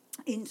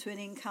into an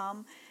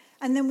income.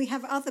 And then we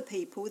have other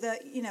people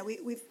that,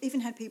 we've even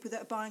had people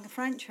that are buying a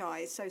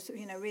franchise, so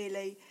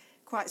really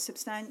quite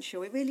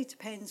substantial. It really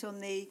depends on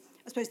the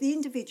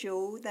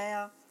individual,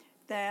 their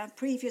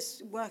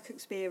previous work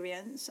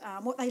experience,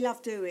 what they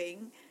love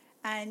doing,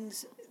 and,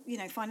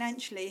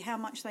 financially, how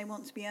much they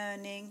want to be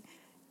earning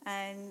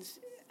and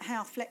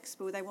how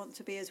flexible they want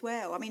to be as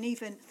well. I mean,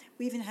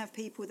 we even have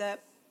people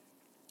that,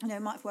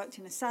 might have worked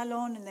in a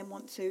salon and then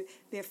want to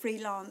be a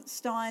freelance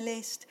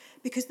stylist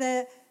because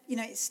they're,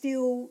 it's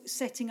still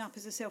setting up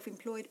as a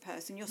self-employed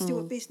person. You're still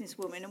a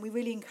businesswoman, and we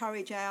really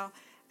encourage our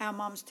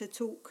mums to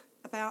talk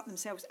about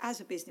themselves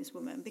as a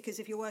businesswoman, because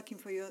if you're working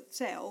for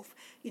yourself,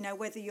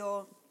 whether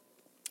you're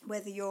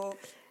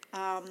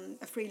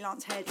a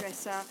freelance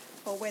hairdresser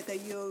or whether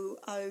you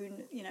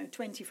own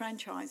 20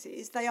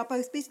 franchises, they are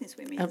both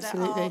businesswomen.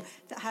 Absolutely.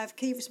 that have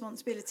key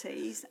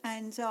responsibilities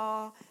and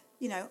are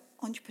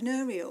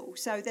entrepreneurial.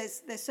 So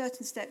there's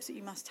certain steps that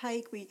you must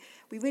take. We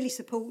really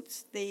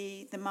support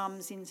the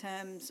mums in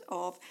terms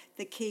of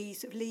the key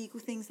sort of legal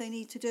things they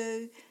need to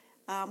do.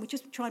 We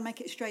just try and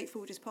make it as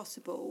straightforward as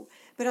possible.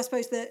 But I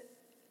suppose that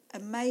a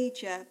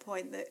major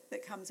point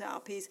that comes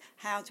up is,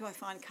 how do I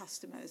find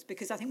customers?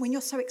 Because I think when you're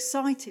so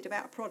excited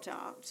about a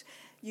product,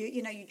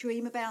 you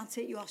dream about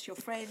it, you ask your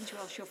friends, you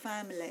ask your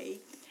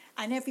family,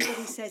 and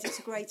everybody says it's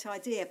a great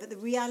idea. But the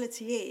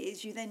reality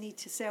is you then need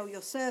to sell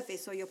your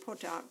service or your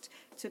product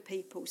to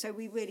people. So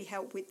we really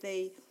help with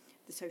the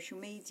social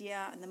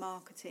media and the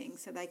marketing,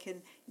 so they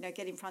can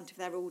get in front of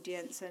their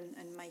audience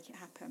and make it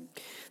happen.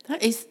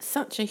 That is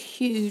such a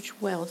huge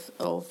wealth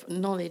of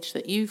knowledge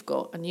that you've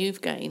got and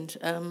you've gained,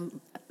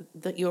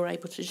 that you're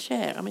able to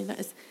share. I mean, that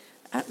is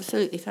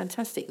absolutely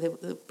fantastic,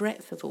 the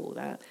breadth of all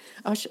that.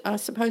 I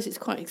suppose it's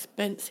quite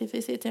expensive,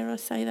 is it? Dare I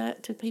say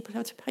that? Do people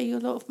have to pay you a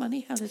lot of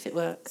money? How does it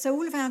work? So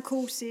all of our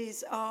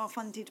courses are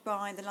funded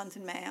by the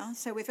London Mayor,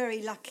 so we're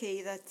very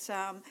lucky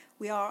that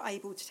we are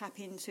able to tap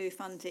into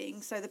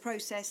funding. So the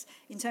process,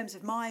 in terms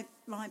of my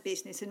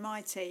business and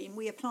my team,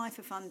 we apply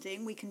for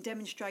funding. We can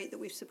demonstrate that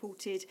we've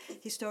supported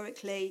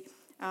historically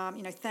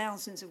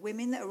thousands of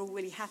women that are all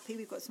really happy.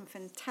 We've got some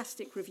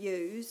fantastic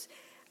reviews.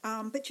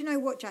 But you know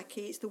what,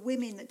 Jackie? It's the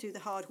women that do the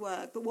hard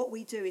work. But what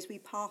we do is we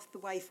path the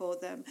way for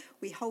them.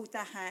 We hold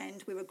their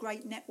hand. We're a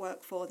great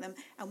network for them,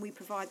 and we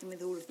provide them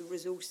with all of the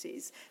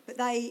resources. But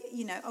they,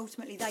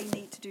 ultimately they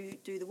need to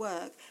do the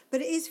work.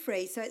 But it is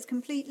free, so it's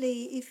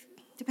completely,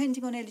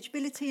 depending on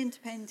eligibility and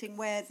depending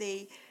where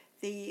the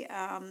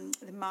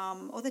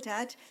mum or the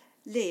dad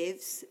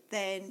lives,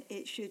 then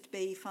it should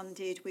be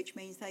funded, which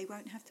means they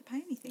won't have to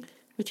pay anything.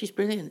 Which is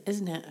brilliant,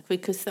 isn't it?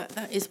 Because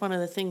that is one of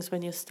the things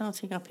when you're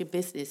starting up your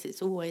business,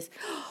 it's always,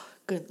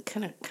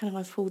 can I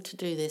afford to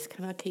do this?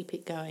 Can I keep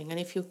it going? And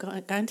if you're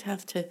going to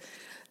have to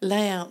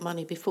lay out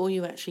money before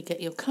you actually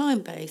get your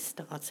client base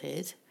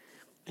started,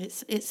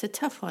 it's a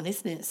tough one,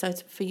 isn't it? So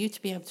for you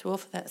to be able to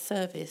offer that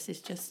service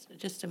is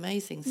just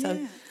amazing.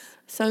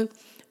 So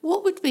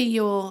what would be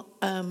your,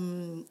 I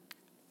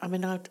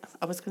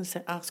was going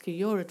to ask you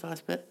your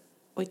advice, but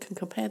we can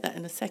compare that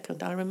in a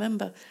second. I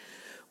remember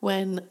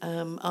when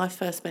I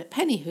first met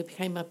Penny, who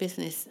became my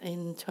business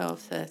in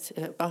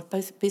 1230, our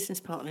business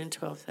partner in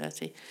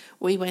 1230,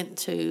 we went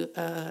to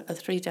a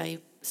 3-day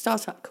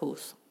startup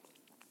course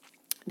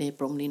near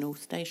Bromley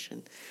North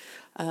Station.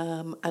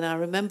 And I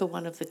remember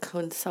one of the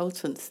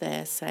consultants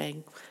there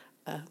saying,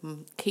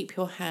 keep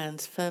your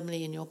hands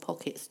firmly in your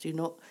pockets, do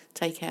not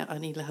take out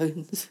any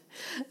loans,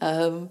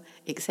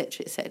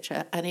 etc.,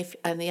 etc.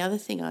 And the other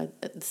thing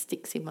that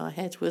sticks in my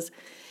head was,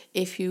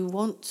 if you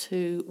want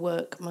to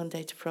work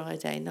Monday to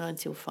Friday, 9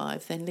 till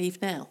 5, then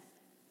leave now.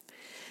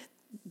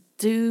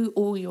 Do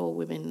all your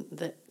women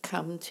that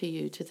come to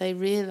you, do they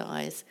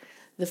realise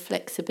the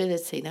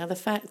flexibility? Now, the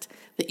fact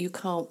that you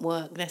can't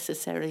work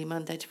necessarily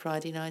Monday to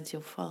Friday, 9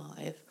 till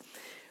 5,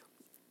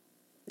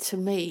 to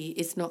me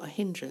is not a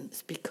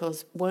hindrance,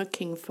 because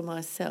working for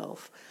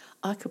myself,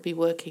 I could be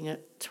working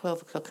at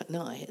 12 o'clock at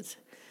night,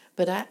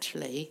 but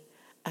actually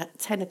at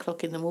 10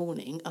 o'clock in the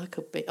morning, I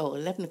could be, or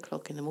 11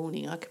 o'clock in the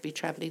morning, I could be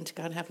travelling to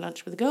go and have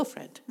lunch with a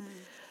girlfriend. Mm.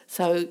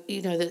 So,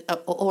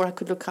 or I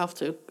could look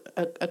after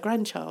a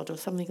grandchild or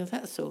something of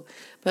that sort.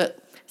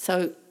 But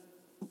so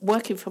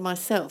working for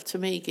myself, to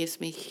me,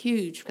 gives me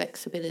huge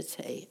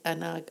flexibility,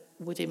 and I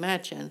would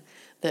imagine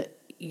that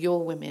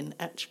your women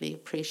actually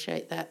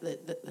appreciate that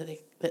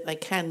they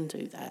can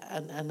do that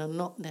and are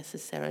not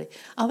necessarily...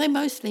 Are they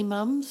mostly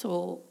mums,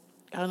 or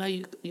I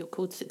know you're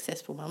called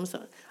Successful Mums.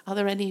 Are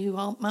there any who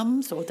aren't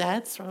mums or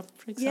dads, for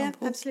example? Yeah,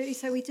 absolutely.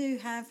 So we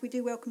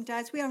do welcome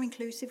dads. We are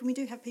inclusive, and we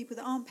do have people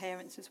that aren't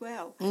parents as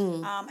well.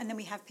 And then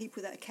we have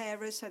people that are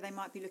carers, so they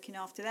might be looking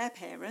after their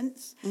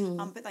parents,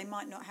 but they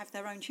might not have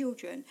their own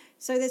children.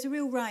 So there's a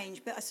real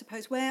range. But I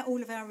suppose where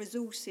all of our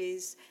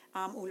resources,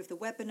 all of the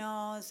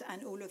webinars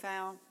and all of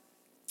our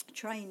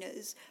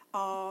trainers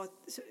are,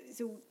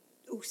 it's all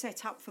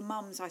set up for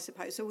mums, I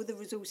suppose. So all the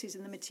resources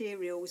and the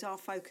materials are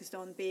focused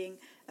on being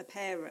a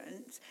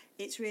parent.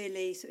 It's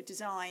really sort of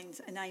designed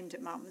and aimed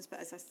at mums, but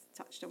as I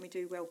touched on, we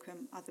do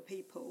welcome other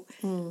people.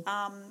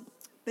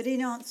 But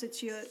in answer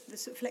to the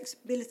sort of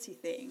flexibility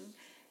thing,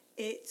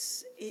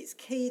 it's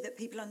key that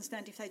people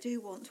understand if they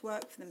do want to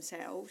work for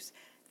themselves,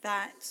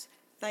 that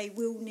they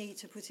will need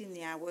to put in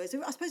the hours.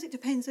 I suppose it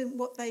depends on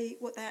what they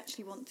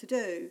actually want to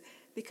do.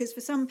 Because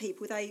for some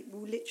people, they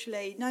will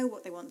literally know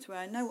what they want to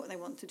earn, know what they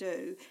want to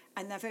do,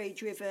 and they're very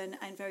driven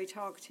and very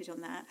targeted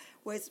on that.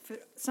 Whereas for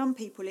some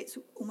people, it's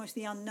almost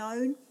the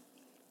unknown.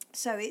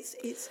 So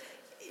it's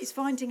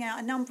finding out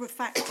a number of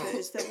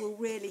factors that will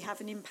really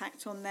have an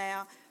impact on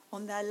their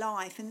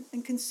life,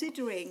 and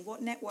considering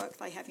what network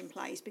they have in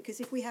place. Because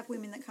if we have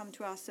women that come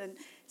to us and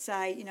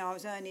say, you know, I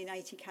was earning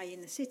 80k in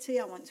the city,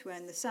 I want to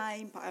earn the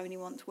same, but I only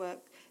want to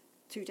work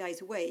 2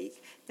 days a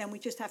week, then we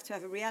just have to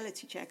have a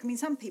reality check. I mean,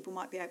 some people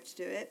might be able to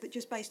do it, but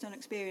just based on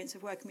experience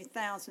of working with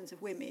thousands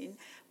of women,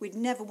 we'd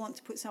never want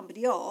to put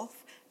somebody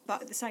off,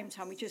 but at the same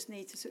time, we just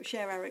need to sort of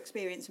share our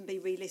experience and be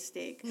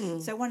realistic.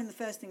 So one of the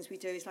first things we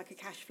do is like a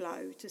cash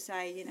flow to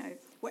say, you know,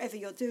 whatever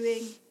you're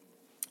doing,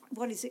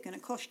 what is it going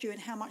to cost you and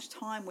how much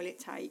time will it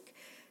take?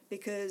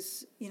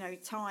 Because, you know,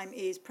 time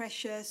is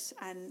precious,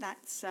 and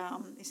that's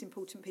it's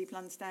important people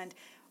understand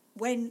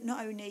when,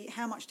 not only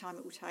how much time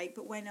it will take,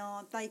 but when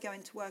are they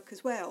going to work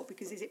as well?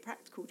 Because is it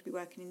practical to be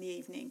working in the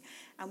evening?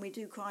 And we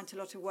do quite a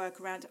lot of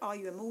work around, are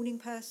you a morning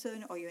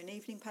person? Are you an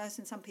evening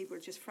person? Some people are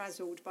just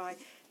frazzled by,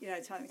 you know,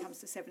 the time it comes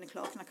to 7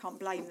 o'clock, and I can't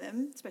blame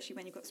them, especially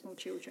when you've got small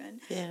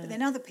children. Yeah. But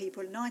then other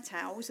people are night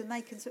owls, and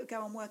they can sort of go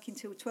on working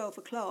till 12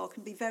 o'clock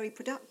and be very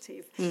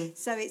productive.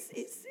 So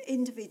it's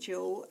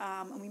individual,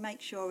 and we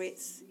make sure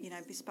it's, you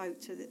know,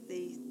 bespoke to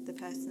the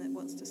person that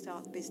wants to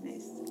start the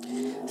business.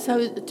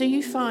 So do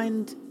you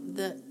find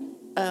that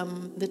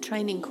the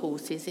training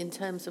courses, in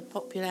terms of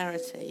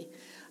popularity,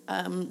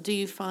 do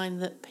you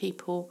find that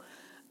people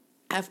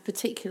have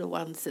particular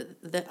ones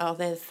that are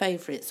their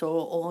favourites,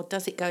 or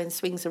does it go in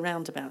swings and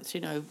roundabouts, you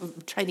know,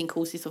 training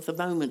courses of the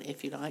moment,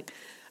 if you like?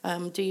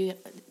 Do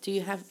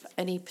you have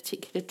any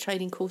particular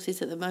training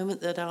courses at the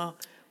moment that are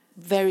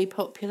very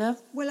popular?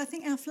 Well, I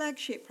think our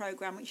flagship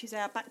programme, which is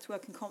our Back to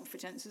Work and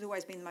Confidence, has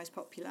always been the most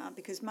popular,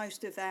 because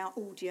most of our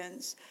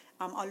audience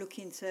are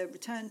looking to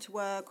return to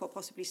work or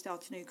possibly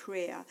start a new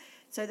career.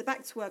 So the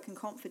Back to Work and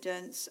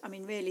Confidence, I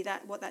mean, really,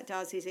 what that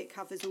does is it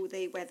covers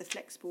where the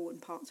flexible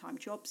and part-time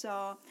jobs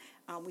are.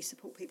 We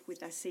support people with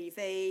their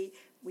CV.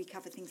 We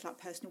cover things like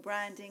personal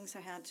branding, so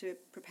how to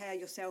prepare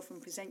yourself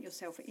and present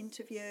yourself for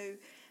interview.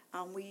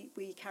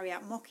 We carry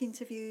out mock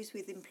interviews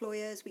with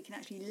employers. We can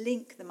actually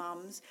link the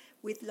mums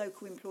with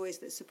local employers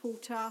that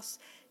support us.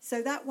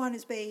 So that one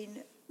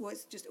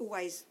was just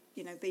always,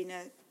 you know, been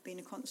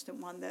a constant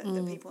one that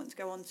people want to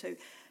go on to.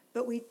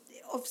 But we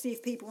obviously,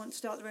 if people want to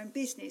start their own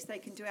business, they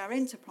can do our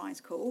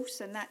enterprise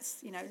course, and that's,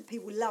 you know,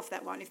 people love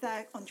that one. If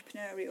they're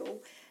entrepreneurial,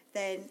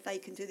 then they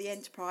can do the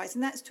enterprise,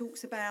 and that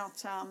talks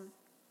about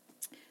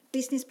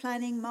business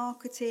planning,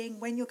 marketing,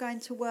 when you're going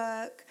to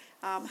work,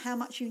 how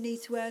much you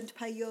need to earn to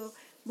pay your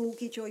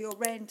mortgage or your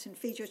rent and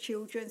feed your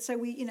children. So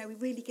we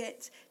really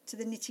get to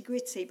the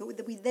nitty-gritty, but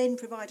we then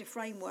provide a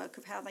framework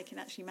of how they can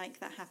actually make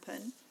that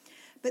happen.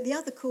 But the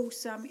other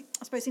course, I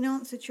suppose in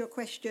answer to your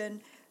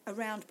question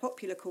around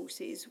popular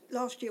courses,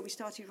 last year we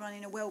started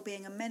running a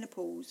wellbeing and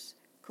menopause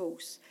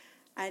course,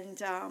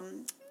 and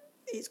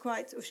it's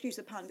quite, excuse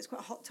the pun, but it's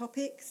quite a hot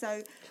topic.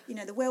 So, you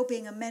know, the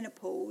wellbeing and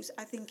menopause,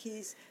 I think,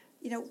 is,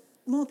 you know,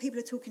 more people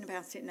are talking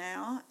about it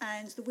now,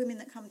 and the women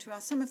that come to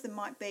us, some of them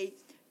might be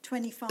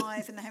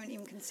 25 and they haven't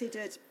even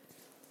considered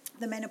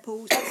the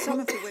menopause. But some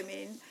of the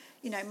women,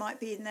 you know, might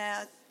be in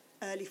their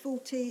early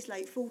 40s,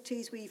 late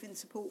 40s. We even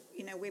support,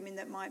 you know, women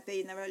that might be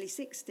in their early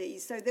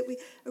 60s. So that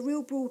a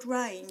real broad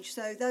range.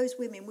 So those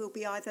women will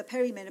be either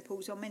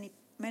perimenopause or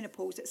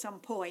menopause at some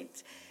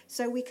point.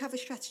 So we cover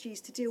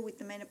strategies to deal with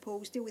the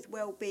menopause, deal with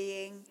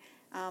well-being,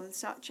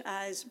 such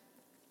as,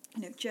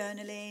 you know,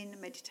 journaling,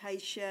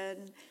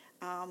 meditation.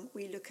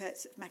 We look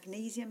at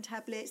magnesium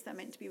tablets that are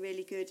meant to be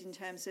really good in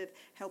terms of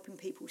helping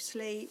people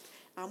sleep.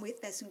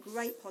 There's some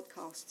great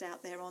podcasts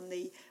out there on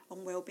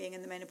wellbeing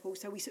and the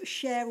menopause. So we sort of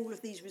share all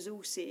of these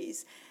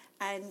resources,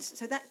 and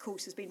so that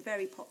course has been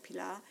very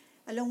popular,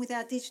 along with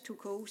our digital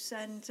course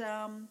and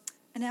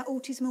our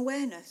autism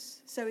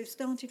awareness. So we've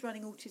started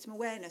running autism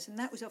awareness, and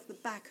that was off the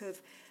back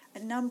of a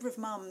number of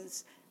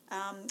mums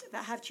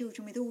that have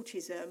children with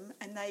autism,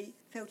 and they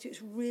felt it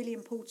was really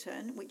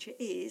important, which it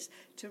is,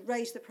 to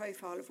raise the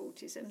profile of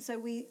autism. So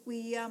we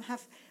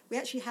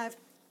actually have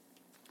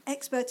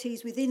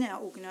expertise within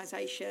our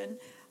organisation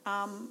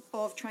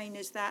of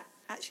trainers that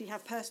actually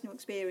have personal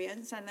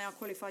experience, and they are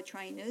qualified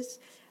trainers.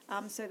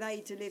 So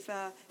they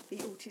deliver the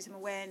autism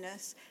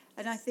awareness.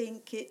 And I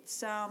think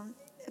it's a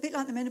bit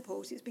like the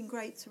menopause. It's been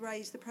great to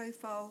raise the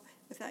profile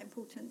of that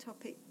important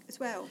topic as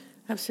well.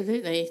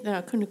 Absolutely. No,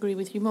 I couldn't agree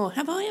with you more.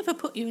 Have I ever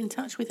put you in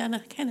touch with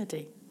Anna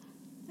Kennedy?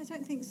 I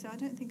don't think so. I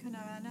don't think I know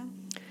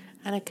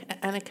Anna.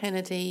 Anna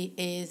Kennedy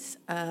is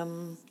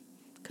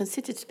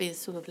considered to be a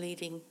sort of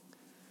leading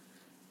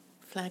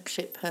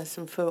flagship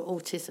person for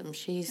autism.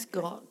 She's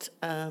got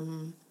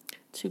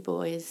 2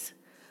 boys,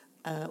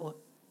 what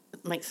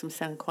makes them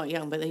sound quite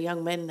young, but they're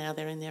young men now.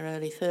 They're in their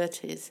early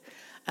 30s.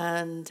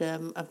 And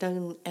I've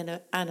known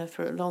Anna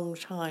for a long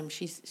time.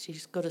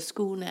 She's got a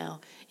school now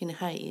in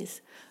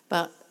Hayes.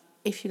 But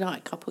if you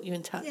like, I'll put you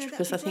in touch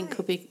because I think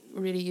could be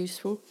really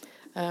useful.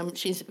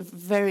 She's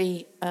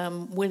very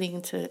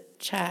willing to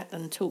chat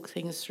and talk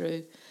things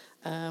through.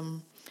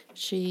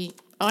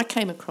 I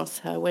came across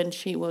her when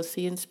she was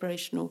the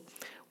Inspirational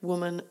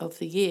Woman of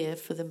the Year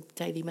for the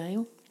Daily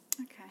Mail.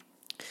 Okay.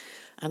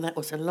 And that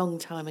was a long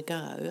time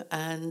ago.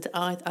 And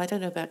I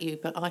don't know about you,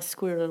 but I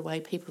squirrel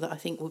away people that I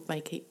think would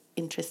make it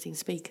interesting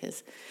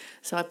speakers.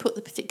 So I put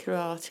the particular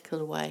article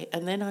away,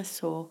 and then I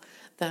saw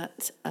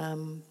that,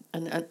 and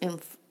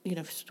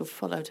sort of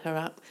followed her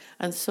up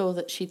and saw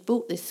that she'd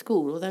bought this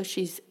school. Although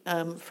she's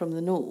from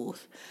the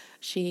north,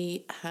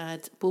 she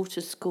had bought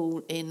a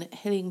school in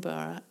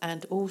Hillingborough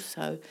and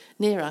also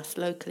near us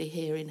locally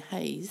here in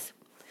Hayes.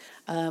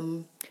 Do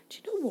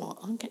you know what?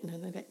 I'm getting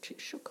an electric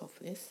shock off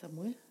this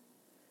somewhere.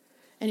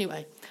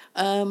 Anyway,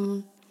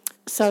 I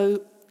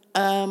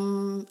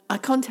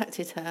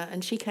contacted her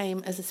and she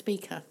came as a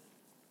speaker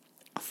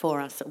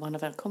for us at one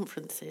of our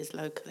conferences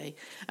locally,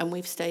 and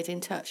we've stayed in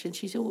touch, and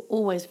she's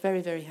always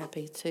very, very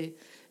happy to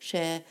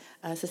share.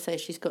 As I say,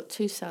 she's got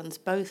 2 sons,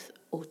 both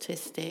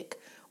autistic,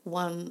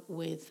 one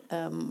with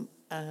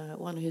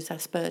one who's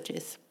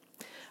Asperger's.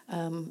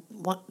 One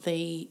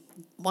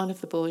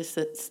of the boys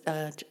that's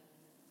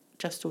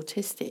just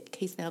autistic,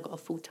 he's now got a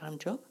full-time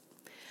job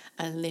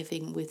and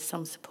living with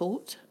some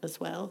support as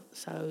well.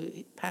 So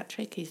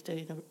Patrick, he's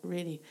doing a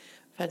really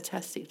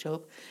fantastic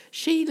job.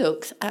 She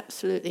looks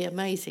absolutely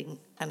amazing,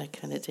 Anna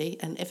Kennedy,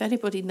 and if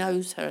anybody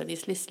knows her and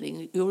is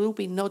listening, you'll all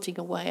be nodding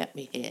away at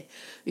me here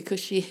because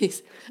she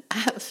is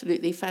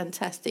absolutely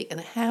fantastic. And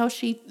how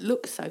she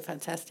looks so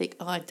fantastic,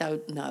 I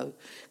don't know,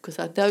 because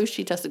I know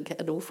she doesn't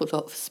get an awful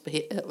lot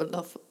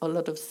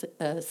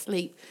of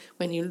sleep.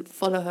 When you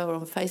follow her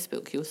on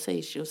Facebook,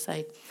 she'll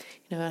say,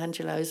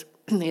 Angelo's,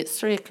 it's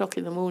 3:00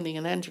 in the morning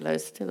and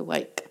Angelo's still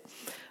awake.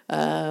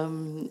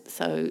 And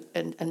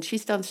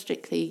she's done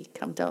Strictly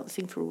Come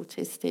Dancing for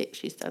Autistic.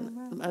 She's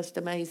done the most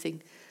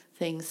amazing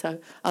things. So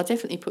I'll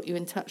definitely put you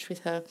in touch with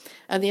her.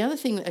 And the other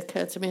thing that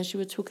occurred to me as you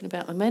were talking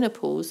about the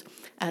menopause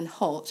and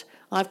hot,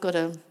 I've got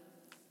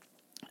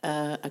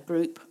a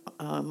group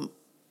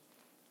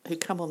who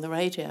come on the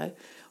radio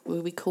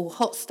where we call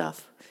Hot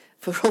Stuff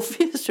for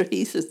obvious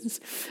reasons.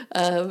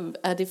 And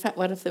in fact,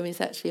 one of them is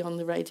actually on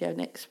the radio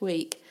next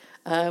week.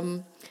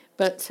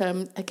 But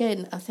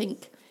again, I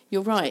think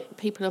you're right.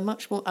 People are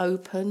much more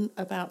open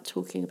about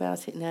talking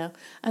about it now.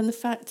 And the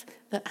fact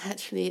that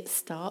actually it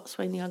starts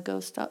when young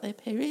girls start their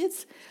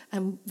periods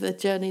and the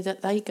journey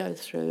that they go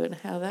through and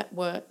how that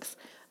works.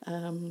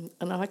 And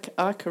I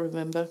can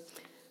remember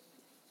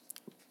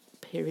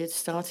periods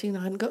starting and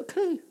I hadn't got a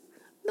clue.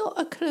 Not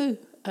a clue.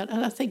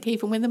 And I think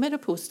even when the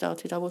menopause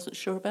started, I wasn't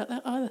sure about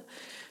that either.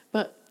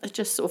 But it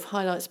just sort of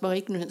highlights my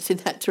ignorance in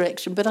that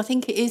direction. But I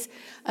think it is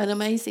an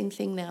amazing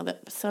thing now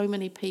that so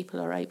many people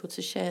are able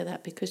to share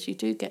that, because you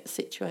do get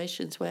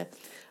situations where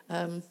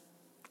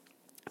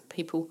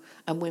people,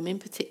 and women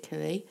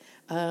particularly,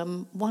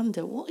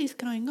 wonder, what is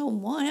going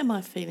on? Why am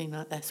I feeling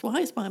like this?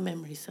 Why is my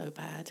memory so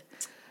bad?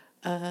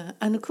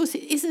 And of course,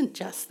 it isn't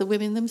just the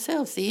women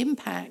themselves. The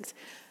impact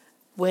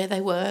where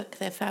they work,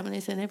 their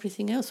families and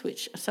everything else,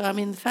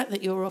 the fact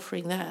that you're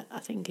offering that, I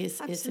think is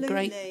a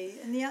great... Absolutely.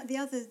 And the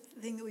other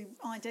thing that we've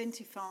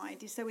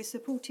identified is that we're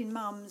supporting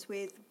mums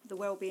with the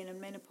wellbeing and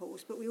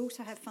menopause, but we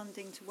also have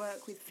funding to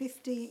work with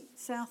 50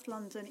 South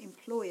London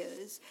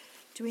employers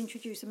to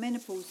introduce a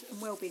menopause and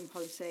wellbeing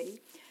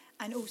policy,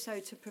 and also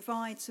to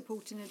provide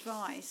support and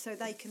advice so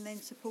they can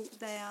then support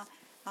their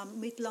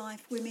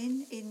midlife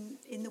women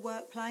in the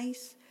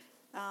workplace.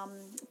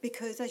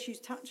 Because, as you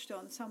touched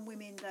on, some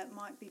women that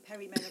might be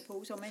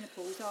perimenopause or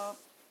menopause are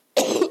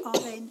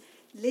then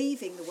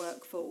leaving the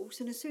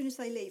workforce, and as soon as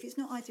they leave, it's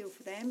not ideal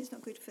for them. It's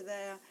not good for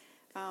their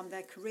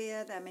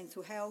career, their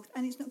mental health,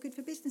 and it's not good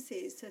for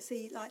businesses to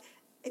see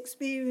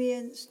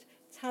experienced,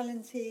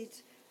 talented,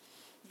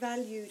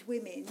 valued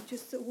women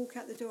just sort of walk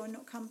out the door and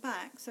not come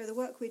back. So the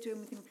work we're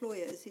doing with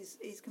employers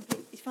is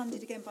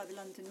funded again by the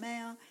London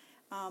Mayor,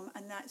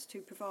 and that's to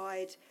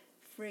provide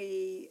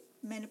free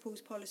menopause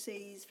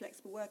policies,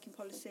 flexible working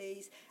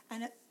policies,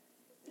 and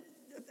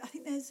I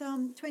think there's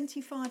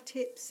 25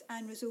 tips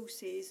and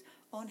resources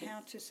on how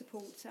to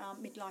support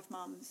midlife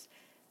mums.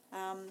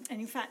 And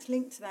in fact,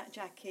 linked to that,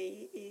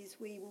 Jackie, is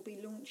we will be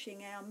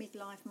launching our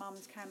Midlife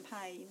Mums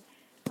campaign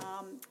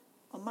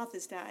on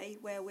Mother's Day,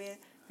 where we're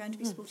We're going to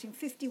be supporting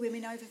 50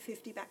 women over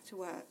 50 back to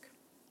work.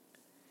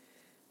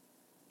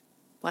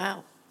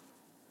 Wow.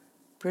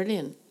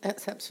 Brilliant.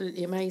 That's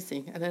absolutely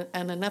amazing.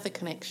 And another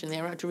connection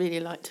there, I'd really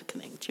like to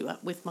connect you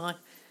up with my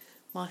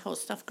Hot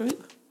Stuff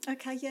group.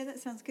 Okay, yeah, that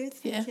sounds good.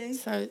 Thank you.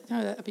 So,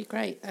 no, that would be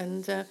great.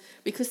 And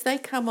because they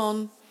come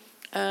on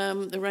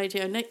the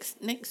radio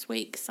next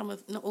week,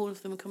 not all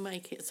of them can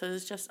make it. So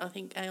there's just, I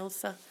think,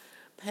 Ailsa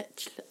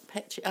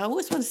Petchy. I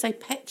always want to say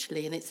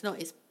Petchley, and it's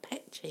not, it's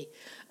Petchy.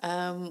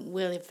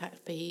 Will, in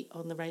fact, be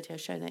on the radio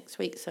show next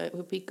week. So it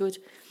would be good.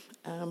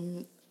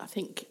 I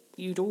think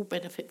you'd all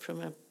benefit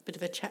from a bit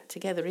of a chat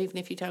together, even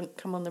if you don't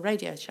come on the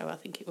radio show. I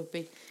think it would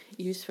be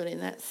useful in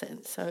that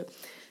sense. So,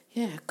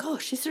 yeah,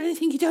 gosh, is there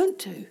anything you don't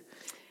do?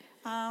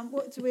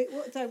 What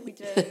don't we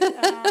do?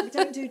 We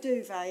don't do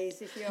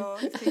duvets, if people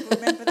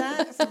remember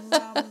that from,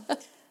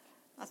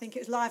 I think it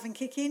was Live and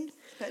Kicking.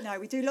 But no,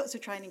 we do lots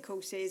of training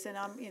courses, and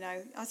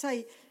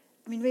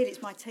really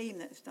it's my team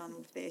that's done all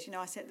of this.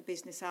 I set the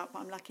business up, but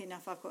I'm lucky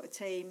enough I've got a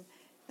team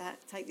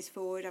that take this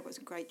forward. I've got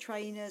some great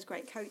trainers,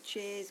 great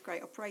coaches,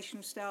 great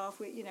operational staff.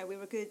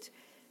 We're a good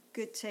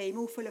team,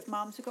 all full of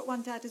mums. We've got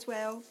one dad as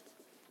well,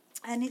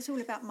 and it's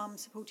all about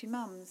mums supporting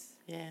mums.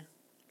 Yeah,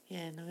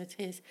 no, it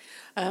is.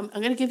 I'm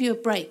going to give you a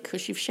break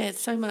because you've shared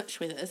so much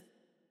with us.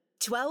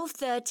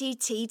 12:30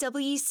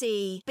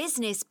 TWC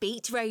Business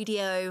Beat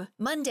Radio.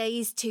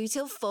 Mondays 2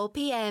 till 4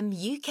 p.m.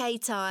 UK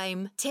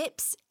time.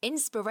 Tips,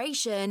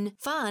 inspiration,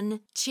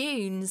 fun,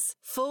 tunes.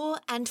 For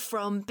and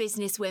from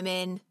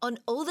businesswomen. On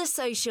all the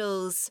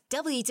socials.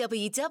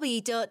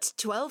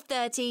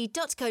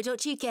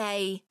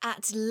 www.1230.co.uk.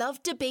 At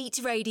Love to Beat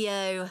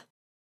Radio.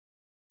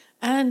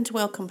 And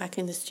welcome back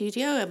in the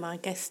studio, and my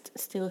guest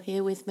still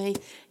here with me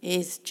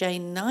is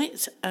Jane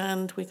Knight,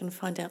 and we're going to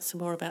find out some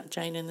more about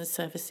Jane and the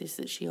services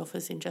that she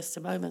offers in just a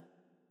moment.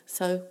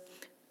 So,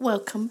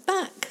 welcome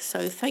back.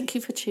 So thank you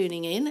for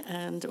tuning in,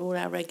 and all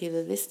our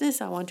regular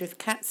listeners. I wonder if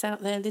Kat's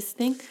out there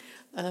listening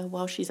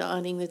while she's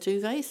ironing the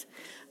duvets.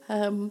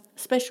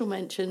 Special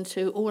mention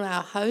to all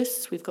our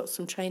hosts. We've got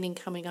some training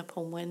coming up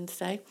on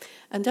Wednesday.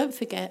 And don't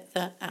forget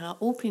that our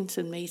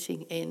Orpington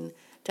meeting in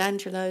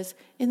D'Angelo's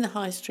in the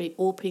High Street,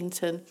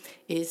 Orpington,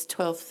 is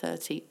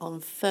 12:30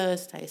 on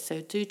Thursday. So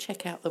do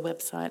check out the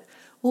website,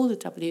 all the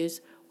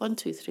W's,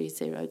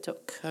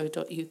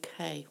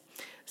 1230.co.uk.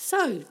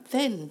 So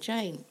then,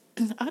 Jane,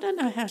 I don't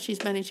know how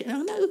she's managing.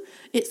 I know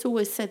it's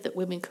always said that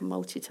women can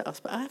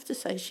multitask, but I have to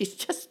say she's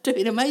just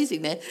doing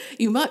amazing there.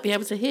 You might be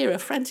able to hear her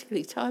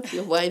frantically typing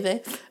away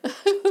there.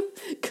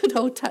 Good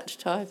old touch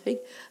typing.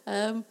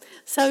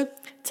 So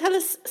tell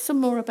us some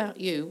more about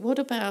you. What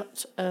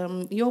about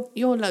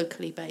you're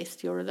locally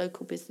based? You're a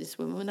local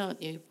businesswoman,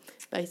 aren't you?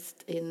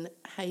 Based in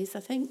Hayes,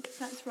 I think.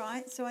 That's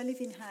right. So I live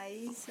in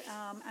Hayes,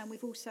 and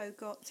we've also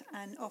got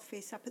an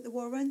office up at the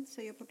Warren.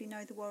 So you'll probably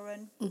know the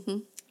Warren,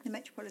 the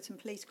Metropolitan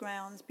Police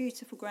grounds,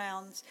 beautiful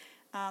grounds.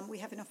 We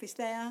have an office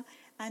there,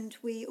 and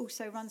we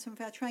also run some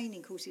of our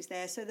training courses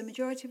there. So the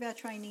majority of our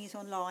training is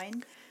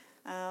online.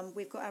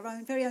 We've got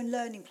our very own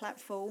learning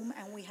platform,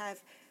 and we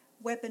have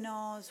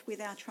webinars with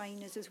our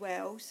trainers as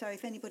well. So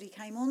if anybody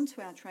came on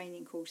to our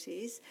training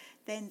courses,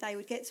 then they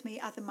would get to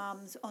meet other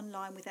mums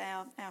online with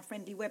our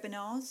friendly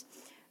webinars.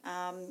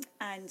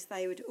 And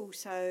they would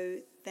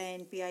also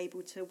then be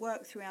able to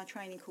work through our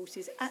training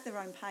courses at their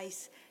own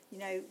pace,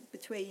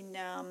 between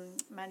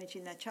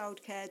managing their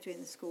childcare, doing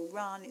the school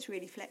run. It's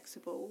really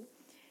flexible.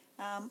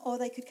 Or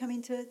they could come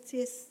in to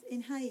see us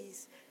in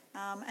Hayes.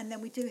 And then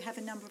we do have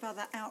a number of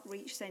other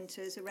outreach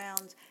centres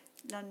around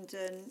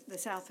London, the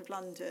South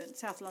London,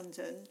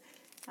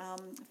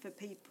 for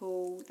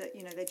people that,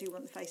 they do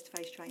want the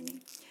face-to-face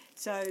training.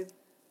 So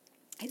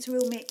it's a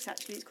real mix,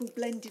 actually. It's called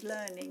blended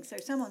learning. So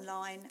some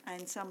online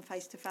and some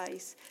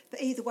face-to-face. But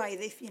either way,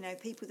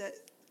 people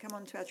that come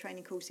onto our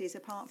training courses are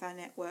part of our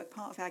network,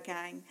 part of our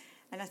gang.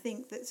 And I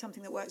think that's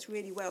something that works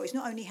really well. It's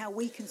not only how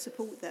we can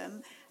support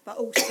them, but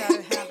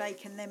also how they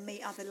can then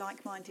meet other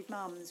like-minded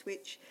mums,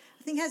 which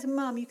I think as a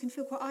mum, you can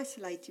feel quite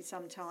isolated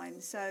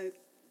sometimes. So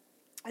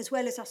as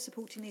well as us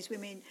supporting these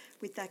women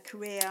with their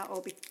career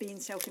or being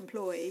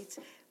self-employed,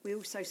 we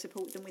also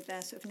support them with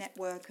their sort of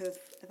network of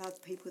other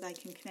people they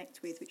can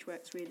connect with, which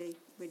works really,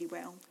 really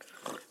well.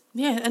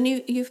 Yeah, and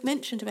you've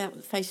mentioned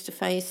about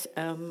face-to-face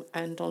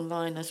and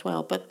online as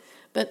well, but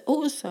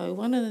also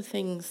one of the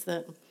things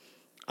that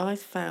I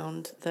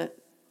found that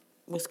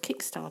was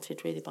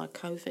kick-started really by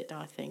COVID,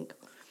 I think,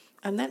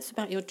 and that's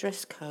about your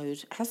dress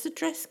code. Has the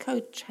dress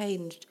code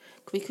changed?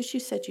 Because you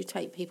said you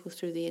take people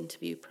through the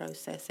interview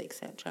process,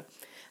 etc.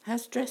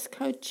 Has dress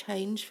code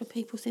changed for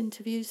people's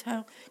interviews?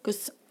 How?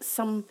 Because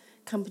some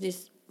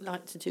companies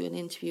like to do an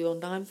interview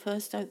online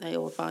first, don't they,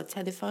 or via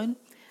telephone?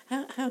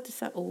 How does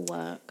that all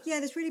work? Yeah,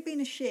 there's really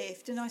been a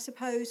shift, and I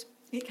suppose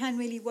it can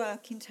really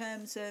work in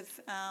terms of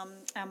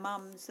our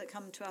mums that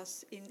come to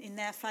us in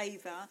their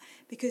favour,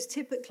 because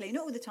typically,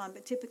 not all the time,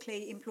 but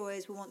typically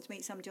employers will want to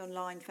meet somebody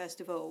online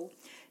first of all.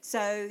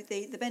 So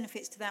the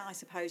benefits to that, I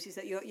suppose, is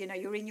that you're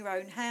in your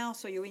own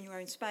house or you're in your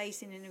own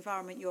space in an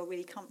environment you're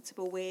really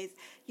comfortable with.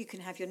 You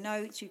can have your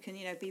notes, you can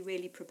be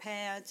really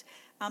prepared.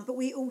 But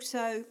we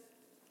also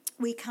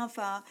We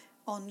cover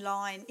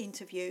online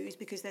interviews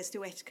because there's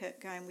still etiquette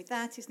going with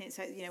that, isn't it?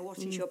 So, what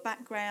is your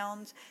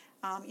background?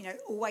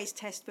 Always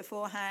test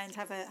beforehand,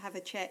 have a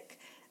check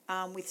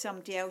with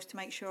somebody else to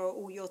make sure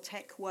all your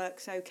tech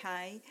works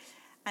okay.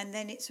 And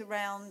then it's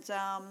around,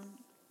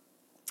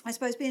 I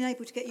suppose, being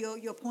able to get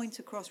your point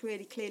across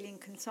really clearly and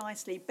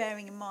concisely,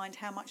 bearing in mind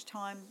how much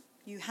time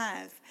you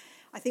have.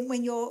 I think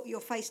when you're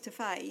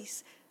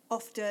face-to-face,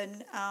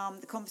 often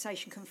the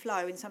conversation can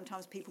flow and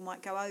sometimes people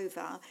might go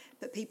over,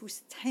 but people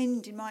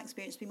tend, in my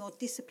experience, to be more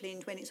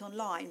disciplined when it's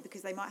online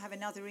because they might have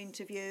another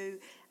interview.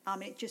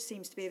 It just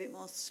seems to be a bit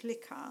more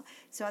slicker.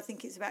 So I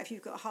think it's about, if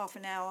you've got a half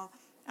an hour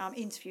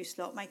interview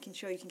slot, making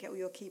sure you can get all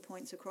your key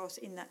points across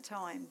in that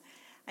time.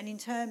 And in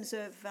terms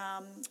of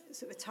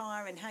sort of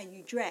attire and how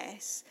you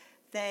dress,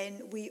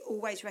 then we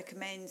always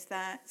recommend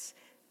that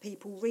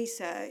people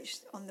research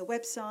on the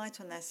website,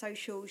 on their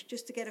socials,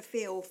 just to get a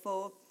feel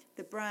for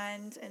the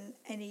brand and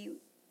any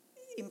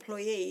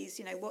employees,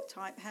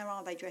 how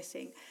are they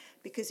dressing?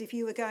 Because if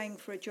you were going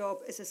for a job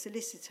as a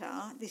solicitor,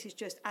 this is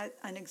just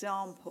an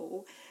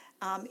example,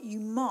 you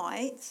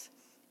might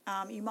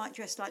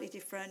dress slightly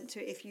different to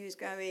if you was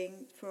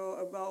going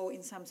for a role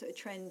in some sort of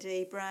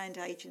trendy brand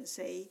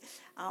agency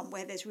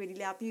where there's really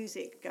loud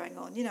music going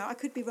on. I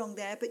could be wrong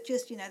there, but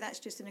just, that's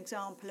just an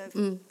example of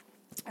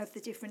the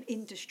different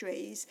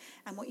industries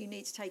and what you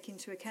need to take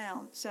into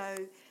account. So,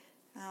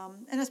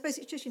 and I suppose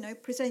it's just,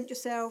 present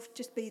yourself,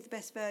 just be the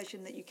best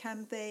version that you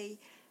can be.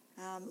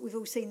 We've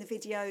all seen the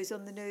videos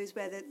on the news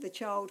where the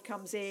child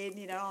comes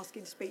in,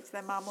 asking to speak to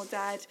their mum or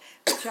dad,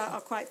 which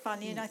are quite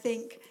funny. And I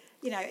think,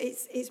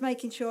 it's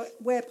making sure,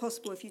 where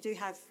possible, if you do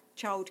have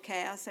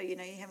childcare, so, you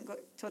haven't got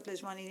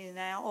toddlers running in and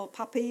out, or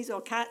puppies or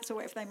cats or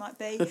whatever they might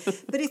be.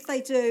 But if they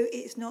do,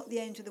 it's not the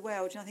end of the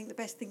world. And I think the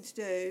best thing to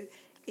do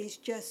is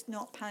just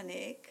not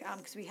panic,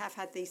 because we have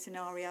had these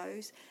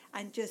scenarios,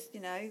 and just,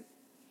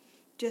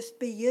 just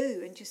be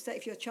you, and just say,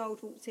 if your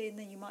child walks in,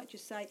 then you might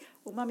just say,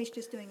 well, mummy's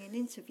just doing an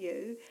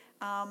interview,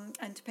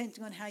 and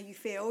depending on how you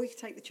feel, you can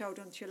take the child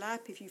onto your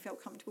lap if you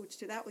felt comfortable to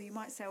do that, or you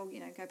might say,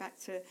 go back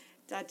to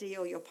daddy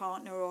or your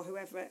partner or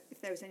whoever,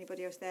 if there was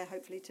anybody else there,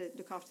 hopefully, to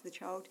look after the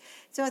child.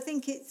 So I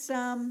think it's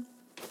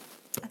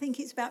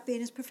about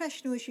being as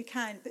professional as you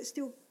can, but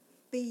still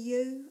be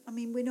you. I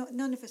mean,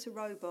 none of us are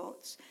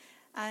robots,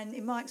 and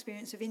in my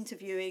experience of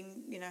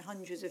interviewing,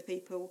 hundreds of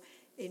people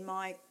in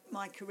my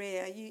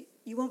career,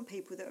 you want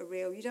people that are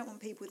real. You don't want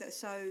people that are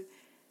so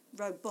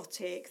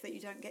robotic that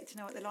you don't get to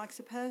know what they're like as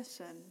a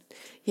person.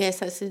 Yes,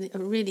 that's a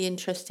really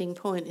interesting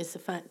point, is the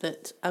fact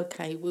that,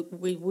 okay,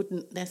 we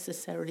wouldn't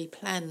necessarily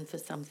plan for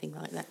something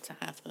like that to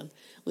happen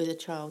with a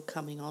child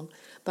coming on,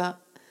 but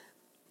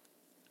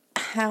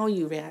how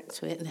you react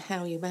to it and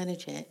how you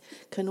manage it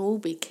can all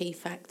be key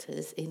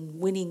factors in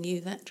winning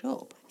you that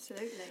job.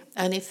 Absolutely.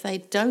 And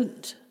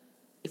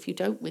if you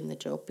don't win the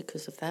job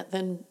because of that,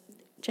 then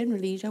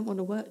generally you don't want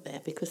to work there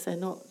because they're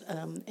not,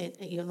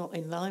 you're not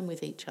in line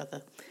with each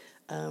other.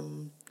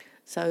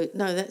 So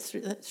no,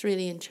 that's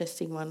really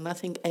interesting one. And I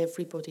think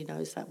everybody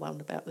knows that one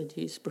about the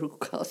news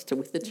broadcaster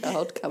with the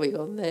child coming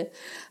on there.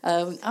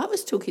 I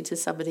was talking to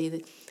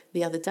somebody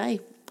the other day,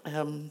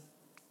 and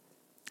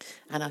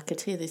I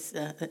could hear this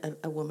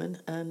a woman,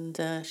 and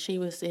she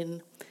was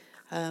in.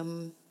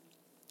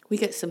 We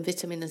get some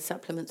vitamin and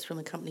supplements from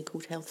a company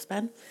called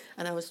HealthSpan,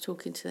 and I was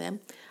talking to them,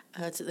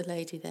 to the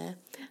lady there,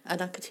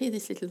 and I could hear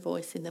this little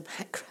voice in the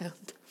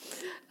background.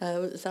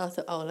 So I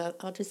thought,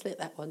 I'll just let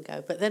that one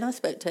go. But then I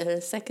spoke to her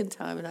a second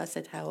time, and I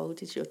said, how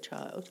old is your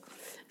child?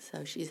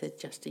 So she said,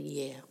 just a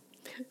year.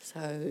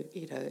 So,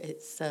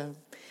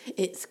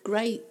 it's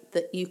great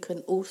that you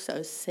can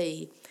also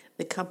see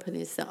the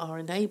companies that are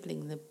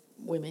enabling the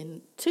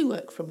women to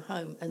work from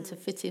home and to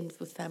fit in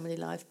with family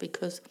life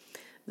because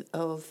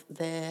of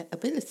their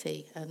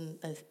ability and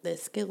their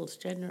skills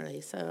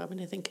generally. So,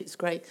 I think it's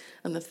great.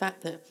 And the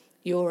fact that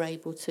you're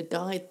able to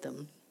guide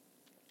them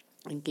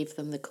and give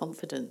them the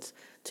confidence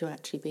to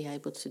actually be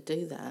able to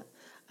do that.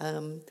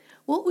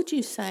 What would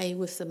you say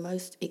was the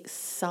most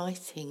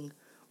exciting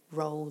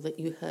role that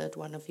you heard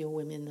one of your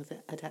women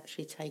had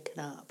actually taken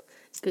up?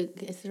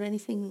 Is there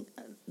anything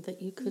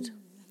that you could...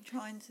 I'm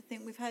trying to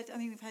think. We've had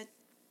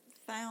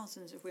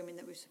thousands of women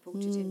that we've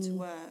supported into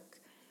work.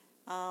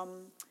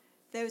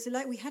 There was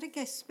we had a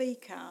guest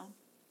speaker,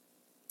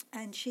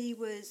 and she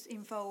was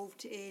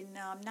involved in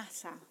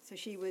NASA. So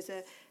she was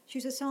a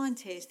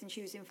scientist, and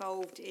she was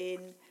involved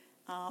in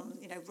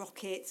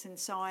rockets and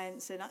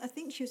science. And I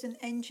think she was an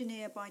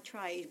engineer by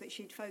trade, but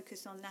she'd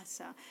focus on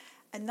NASA.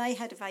 And they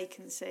had a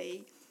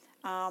vacancy,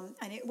 and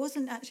it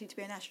wasn't actually to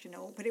be an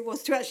astronaut, but it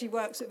was to actually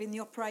work sort of in the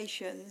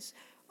operations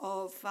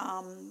of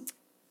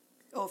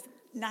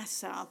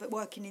NASA, but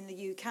working in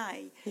the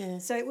UK. Yeah.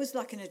 So it was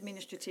like an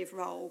administrative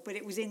role, but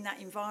it was in that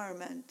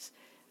environment.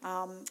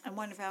 And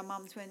one of our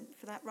mums went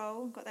for that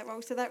role, got that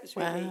role. So that was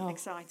really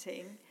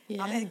exciting.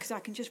 Yeah. Because I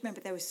can just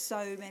remember there were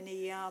so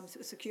many sort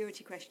of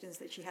security questions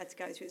that she had to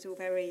go through. It's all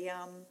very,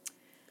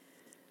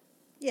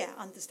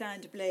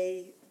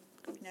 understandably,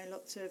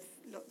 lots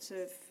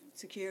of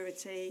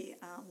security,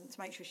 to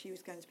make sure she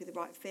was going to be the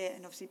right fit,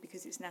 and obviously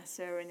because it's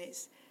NASA and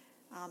it's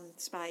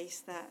space,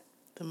 that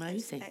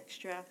amazing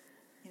extra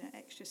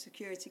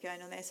security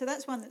going on there. So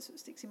that's one that sort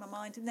of sticks in my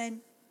mind. And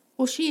then,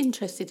 was she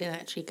interested in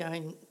actually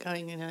going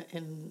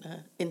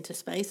into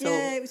space?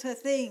 Yeah, it was her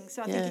thing.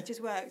 So I think it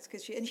just worked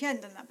because she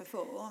hadn't done that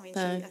before. I mean,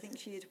 No. I think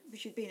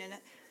she'd been an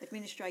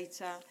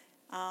administrator,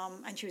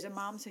 and she was a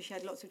mum, so she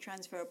had lots of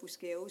transferable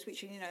skills,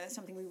 which that's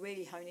something we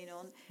really hone in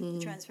on.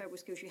 The transferable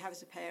skills you have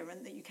as a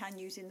parent that you can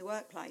use in the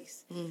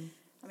workplace.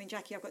 I mean,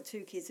 Jackie, I've got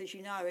 2 kids, as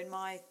you know, and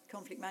my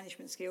conflict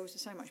management skills are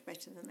so much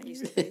better than they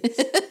used to be.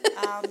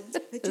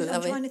 But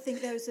I'm trying to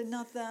think. There was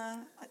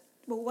another.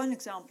 One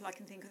example I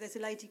can think of. There's a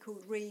lady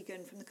called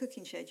Regan from the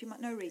Cooking Shed. You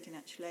might know Regan,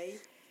 actually.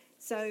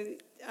 So,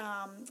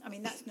 I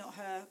mean, that's not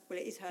her. Well,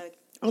 it is her.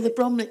 Oh,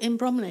 in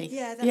Bromley.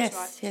 Yeah, that's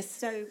right. Yes.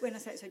 So when I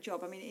say it's her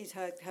job, I mean, it is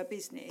her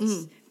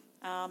business.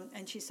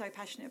 And she's so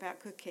passionate about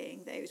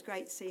cooking that it was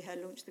great to see her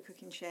launch the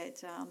Cooking Shed.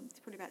 It's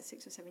probably about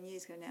 6 or 7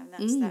 years ago now,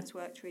 and that's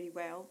worked really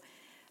well.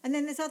 And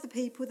then there's other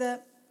people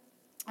that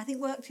I think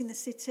worked in the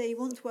city,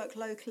 want to work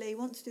locally,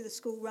 want to do the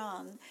school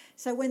run.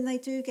 So when they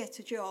do get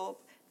a job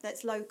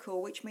that's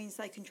local, which means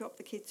they can drop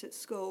the kids at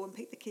school and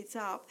pick the kids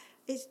up,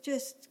 it's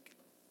just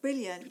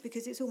brilliant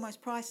because it's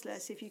almost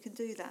priceless if you can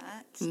do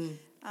that.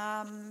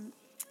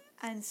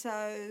 And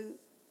so,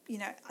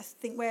 I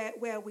think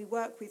where we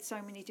work with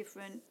so many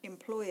different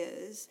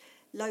employers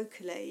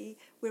locally,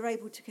 we're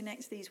able to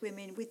connect these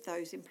women with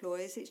those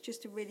employers. It's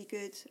just a really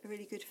good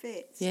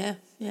fit. Yeah.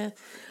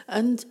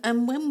 And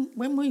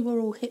when we were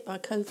all hit by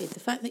COVID, the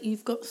fact that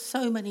you've got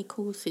so many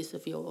courses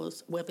of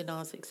yours,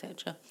 webinars,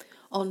 etc.,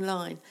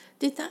 online,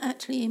 did that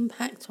actually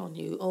impact on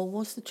you, or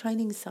was the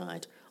training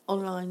side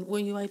online? Were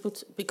you able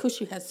to,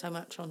 because you had so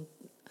much on?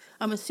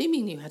 I'm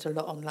assuming you had a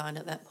lot online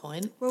at that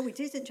point. Well, we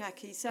didn't,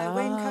 Jackie. So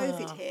when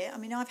COVID hit, I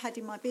mean, I've had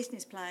in my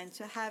business plan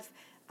to have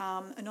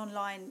an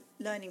online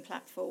learning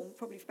platform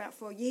probably for about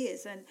 4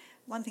 years. And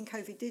one thing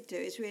COVID did do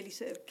is really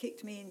sort of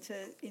kicked me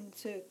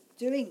into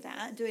doing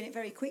that and doing it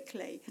very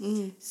quickly.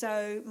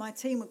 So my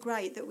team were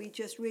great that we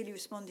just really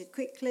responded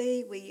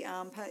quickly. We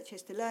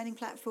purchased a learning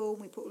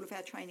platform. We put all of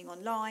our training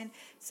online.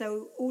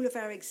 So all of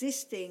our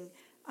existing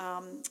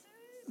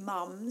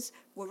mums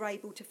were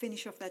able to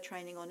finish off their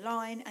training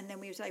online, and then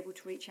we was able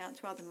to reach out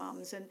to other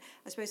mums. And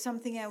I suppose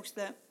something else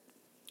that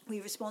we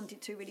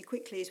responded to really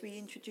quickly is we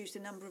introduced a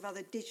number of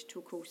other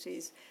digital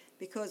courses,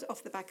 because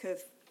off the back of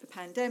the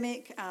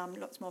pandemic,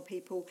 lots more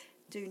people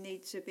do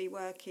need to be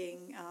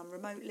working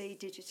remotely,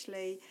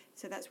 digitally.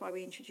 So that's why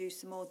we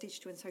introduced some more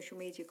digital and social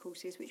media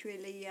courses, which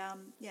really,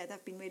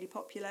 they've been really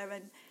popular,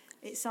 and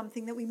it's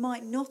something that we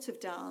might not have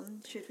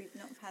done should we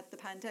not have had the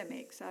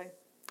pandemic. So.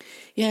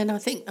 Yeah, and I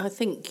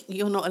think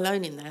you're not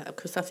alone in that,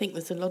 because I think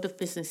there's a lot of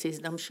businesses,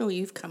 and I'm sure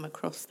you've come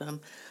across them,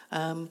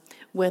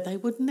 where they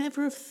would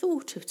never have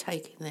thought of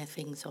taking their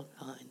things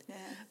online. Yeah.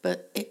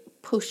 But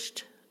it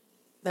pushed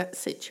that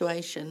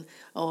situation,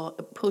 or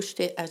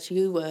pushed it as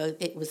you were.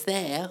 It was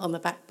there on the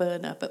back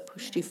burner, but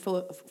pushed you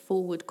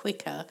forward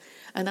quicker,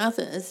 and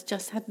others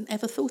just hadn't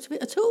ever thought of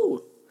it at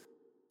all.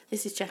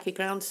 This is Jackie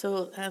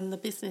Groundsell, and the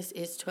business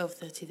is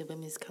 12:30 The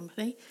Women's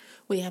Company.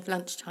 We have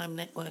lunchtime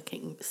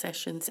networking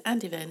sessions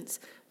and events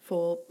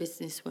for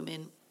business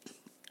women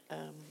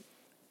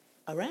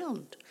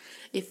around.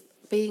 If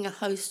being a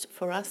host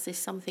for us is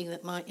something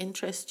that might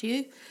interest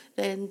you,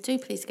 then do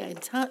please get in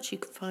touch. You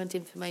can find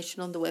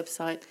information on the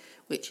website,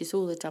 which is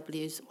all the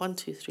W's,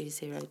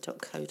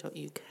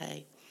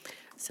 1230.co.uk.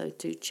 So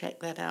do check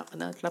that out,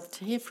 and I'd love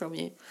to hear from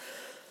you.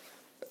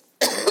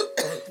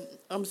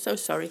 I'm so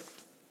sorry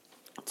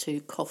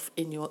to cough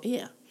in your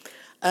ear.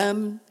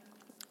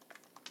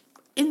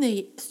 In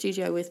the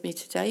studio with me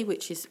today,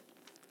 which is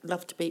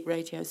Love to Beat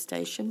radio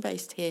station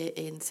based here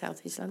in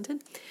South East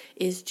London,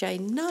 is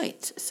Jane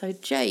Knight. So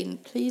Jane,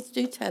 please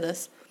do tell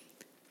us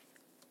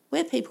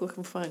where people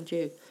can find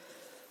you.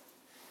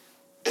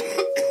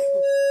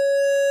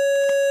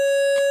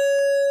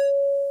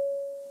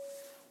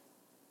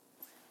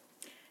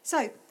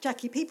 So,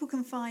 Jackie, people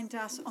can find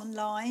us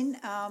online.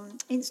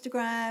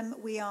 Instagram,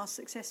 we are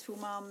Successful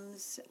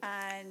Mums,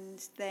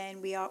 and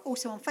then we are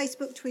also on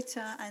Facebook,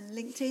 Twitter and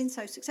LinkedIn.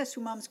 So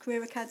Successful Mums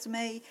Career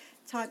Academy,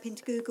 type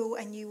into Google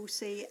and you will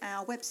see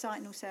our website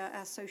and also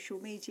our social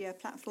media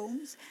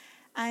platforms.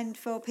 And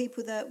for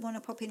people that want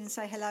to pop in and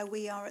say hello,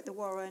 we are at the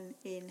Warren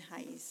in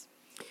Hayes.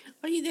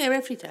 Are you there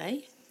every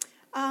day?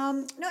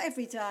 Not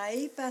every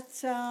day,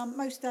 but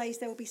most days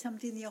there will be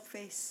somebody in the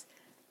office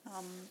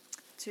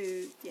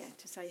to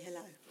say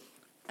hello.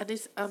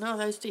 And are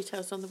those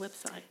details on the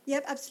website?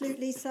 Yep,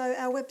 absolutely. So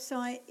our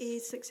website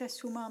is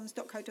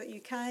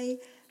successfulmums.co.uk.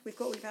 We've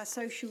got all of our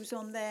socials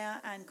on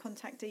there and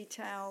contact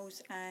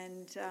details,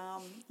 and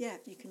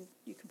you can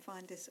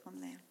find us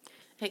on there.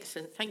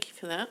 Excellent, thank you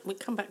for that. We'll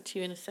come back to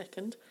you in a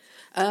second.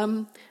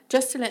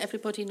 Just to let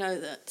everybody know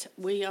that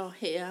we are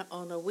here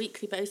on a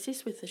weekly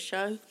basis with the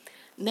show.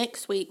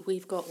 Next week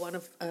we've got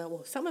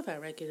some of our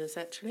regulars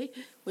actually.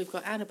 We've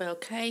got Annabelle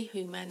Kay,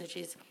 who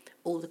manages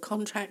all the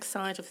contract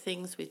side of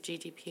things with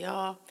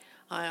GDPR,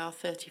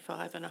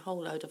 IR35 and a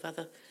whole load of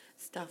other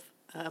stuff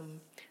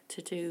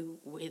to do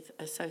with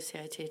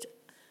associated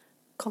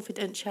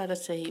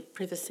confidentiality,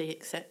 privacy,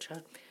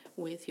 etc.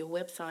 with your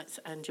websites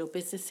and your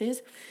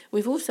businesses.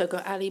 We've also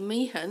got Ali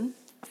Meehan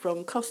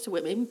from Costa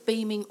Women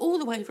beaming all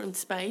the way from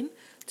Spain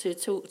to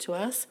talk to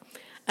us.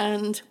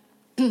 And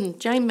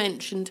Jane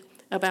mentioned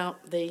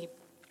about the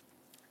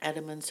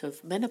elements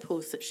of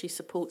menopause that she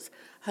supports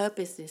her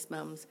business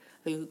mums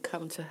who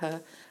come to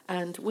her.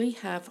 And we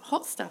have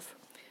Hot Stuff,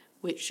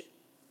 which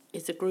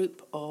is a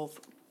group of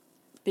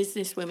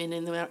business women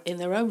in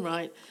their own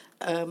right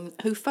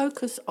who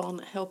focus on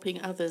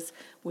helping others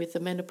with the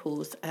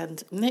menopause.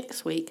 And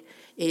next week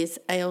is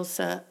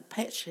Ailsa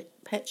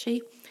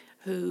Petchy,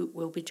 who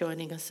will be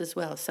joining us as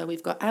well. So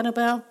we've got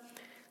Annabelle,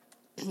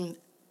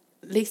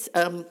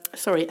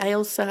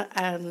 Ailsa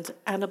and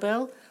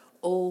Annabelle,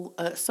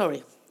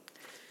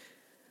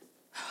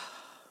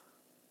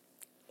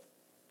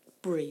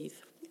 breathe.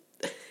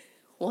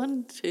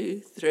 1, 2,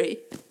 3.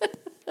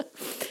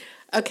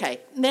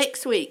 Okay,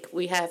 next week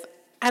we have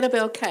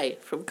Annabelle Kay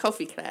from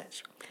Coffee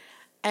Clutch,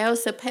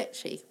 Ailsa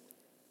Petchy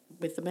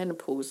with the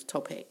menopause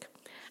topic,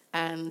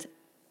 and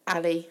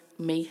Ali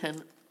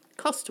Meehan,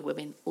 Costa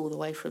Women, all the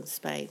way from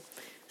Spain.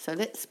 So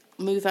let's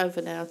move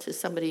over now to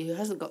somebody who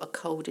hasn't got a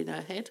cold in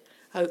her head,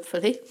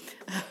 hopefully,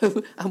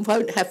 and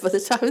won't have by the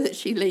time that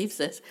she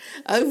leaves us.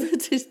 Over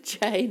to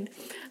Jane.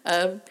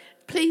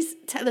 Please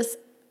tell us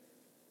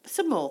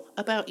some more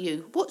about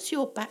you. What's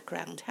your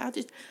background?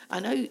 I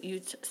know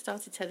you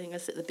started telling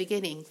us at the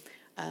beginning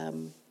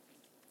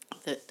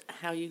that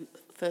how you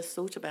first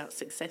thought about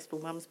successful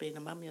mums, being a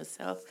mum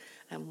yourself,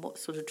 and what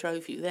sort of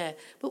drove you there.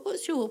 But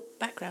what's your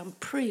background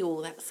pre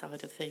all that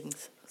side of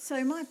things?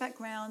 So my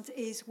background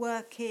is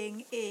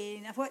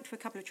I've worked for a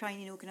couple of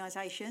training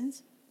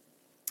organisations.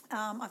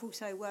 I've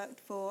also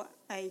worked for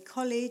a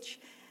college,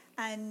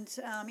 and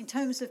in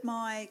terms of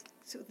my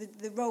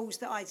the roles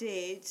that I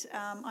did,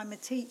 I'm a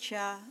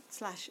teacher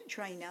 /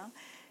 trainer.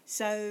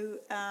 So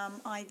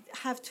I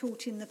have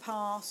taught in the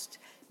past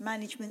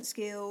management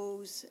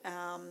skills,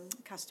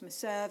 customer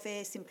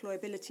service,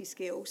 employability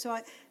skills. So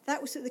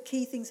that was the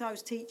key things I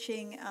was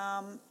teaching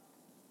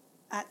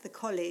at the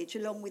college,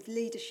 along with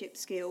leadership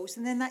skills.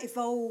 And then that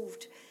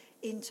evolved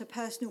into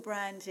personal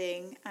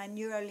branding and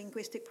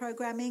neuro-linguistic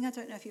programming. I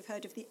don't know if you've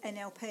heard of the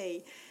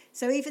NLP.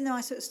 So even though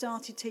I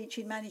started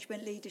teaching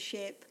management,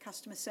 leadership,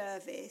 customer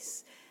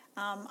service,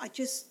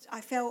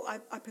 I felt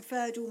I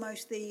preferred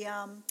almost the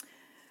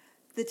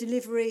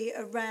delivery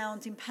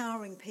around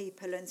empowering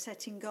people and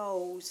setting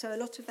goals. So a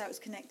lot of that was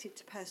connected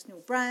to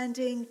personal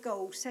branding,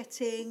 goal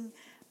setting,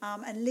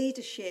 and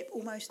leadership,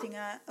 almost in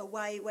a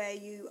way where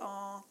you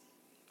are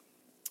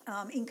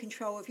in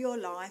control of your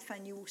life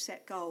and you will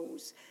set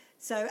goals.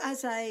 So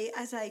as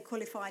a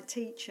qualified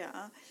teacher,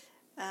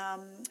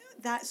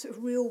 that sort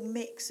of real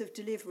mix of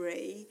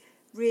delivery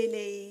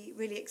really,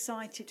 really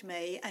excited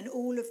me, and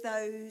all of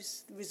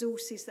those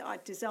resources that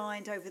I've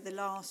designed over the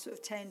last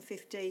 10,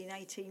 15,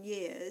 18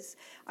 years,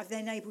 I've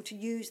then able to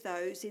use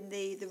those in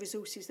the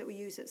resources that we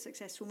use at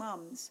Successful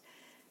Mums.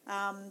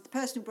 The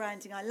personal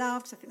branding I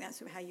love, because I think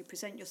that's how you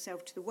present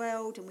yourself to the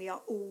world, and we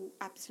are all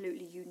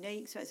absolutely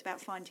unique, so it's about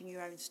finding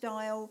your own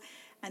style.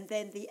 And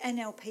then the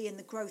NLP and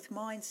the growth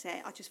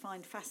mindset I just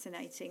find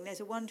fascinating.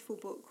 There's a wonderful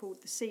book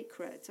called The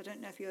Secret. I don't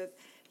know if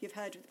you've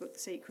heard of the book The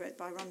Secret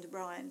by Rhonda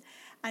Bryan,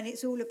 and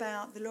it's all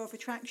about the law of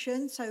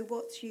attraction. So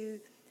what you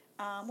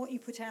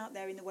put out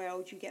there in the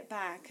world, you get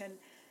back. And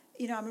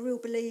I'm a real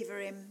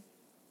believer in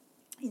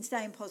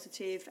staying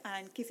positive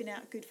and giving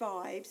out good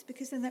vibes,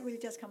 because then that really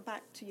does come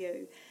back to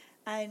you.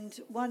 And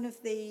one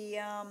of the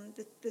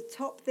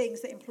top things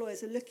that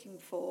employers are looking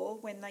for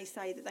when they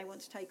say that they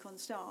want to take on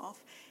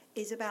staff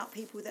is about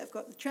people that have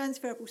got the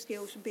transferable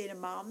skills from being a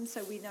mum.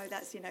 So we know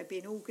that's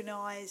being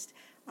organised,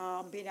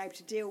 being able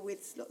to deal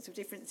with lots of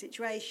different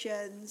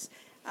situations.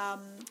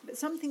 But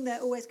something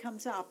that always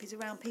comes up is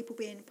around people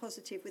being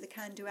positive with a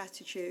can-do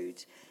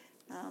attitude.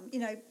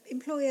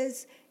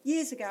 Employers,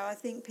 years ago, I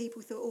think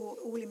people thought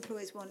all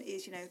employers want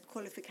is,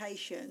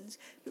 qualifications.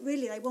 But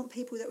really, they want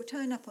people that will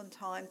turn up on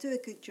time, do a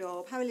good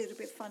job, have a little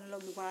bit of fun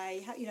along the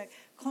way,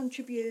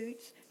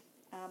 contribute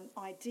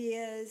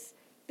ideas,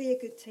 be a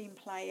good team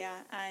player,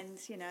 and,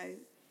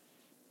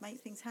 make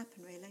things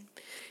happen, really.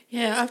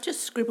 Yeah, I've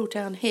just scribbled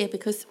down here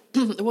because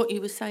what you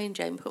were saying,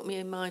 Jane, put me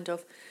in mind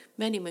of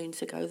many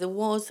moons ago. There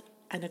was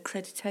an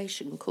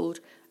accreditation called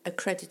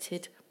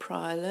Accredited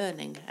Prior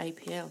Learning,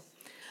 APL.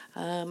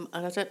 And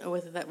I don't know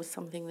whether that was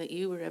something that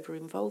you were ever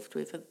involved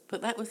with,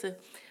 but that was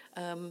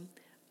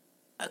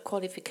a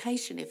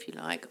qualification, if you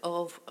like,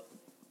 of,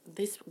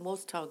 this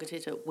was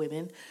targeted at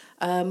women,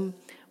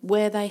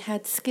 where they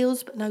had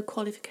skills but no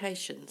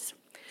qualifications.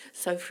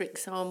 So, for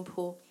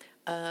example,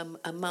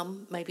 a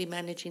mum may be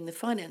managing the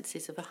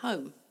finances of a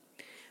home.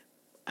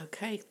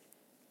 Okay,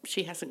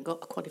 she hasn't got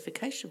a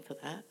qualification for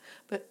that,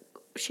 but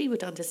she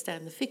would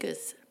understand the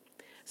figures.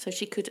 So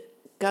she could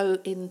go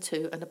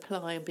into and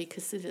apply and be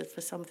considered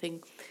for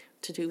something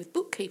to do with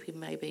bookkeeping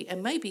maybe,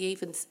 and maybe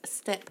even a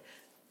step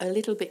a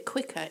little bit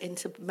quicker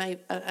into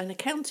maybe an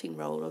accounting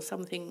role or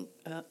something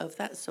of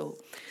that sort.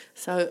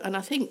 So, and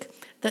I think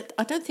that,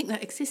 I don't think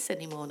that exists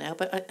anymore now,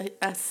 but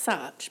as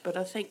such, but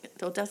I think,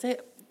 or does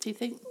it? Do you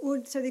think?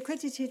 Well, so the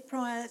accredited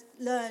prior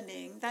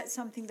learning, that's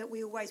something that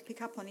we always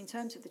pick up on in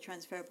terms of the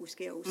transferable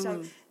skills.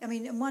 So, I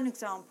mean, in one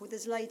example,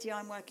 there's a lady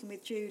I'm working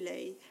with,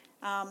 Julie,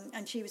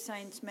 and she was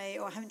saying to me,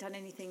 I haven't done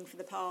anything for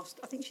the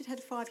past, I think she'd had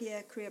a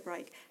 5-year career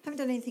break, haven't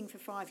done anything for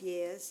 5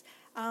 years,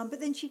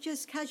 but then she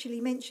just casually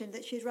mentioned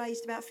that she'd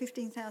raised about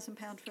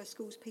 £15,000 for her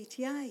school's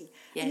PTA,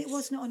 and it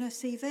wasn't on her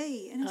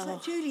CV. And I was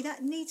like, Julie,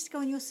 that needs to go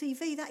on your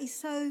CV. That is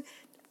so...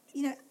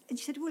 and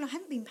she said, well, I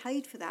haven't been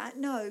paid for that.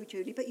 No,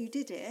 Julie, but you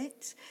did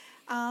it.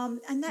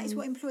 And that is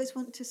what employers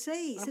want to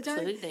see. So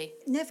Absolutely.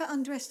 Never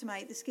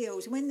underestimate the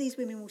skills. And when these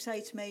women will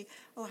say to me,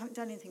 I haven't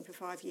done anything for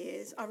 5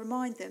 years, I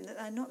remind them that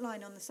they're not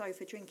lying on the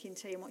sofa drinking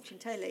tea and watching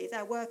telly.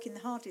 They're working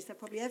the hardest they've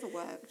probably ever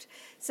worked.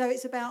 So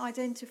it's about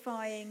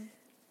identifying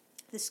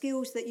the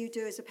skills that you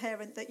do as a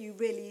parent that you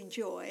really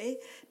enjoy,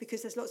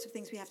 because there's lots of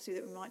things we have to do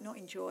that we might not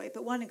enjoy.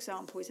 But one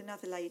example is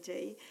another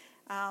lady,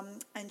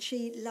 and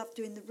she loved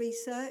doing the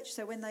research.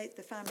 So when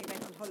the family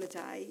went on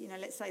holiday,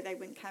 let's say they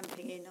went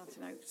camping in,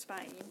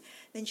 Spain,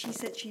 then she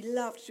said she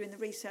loved doing the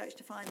research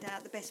to find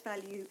out the best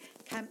value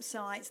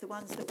campsites, the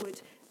ones that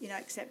would,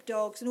 accept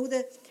dogs, and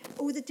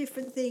all the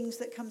different things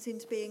that comes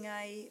into being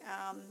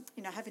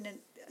having a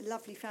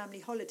lovely family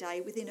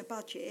holiday within a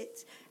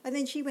budget. And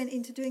then she went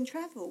into doing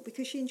travel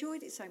because she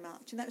enjoyed it so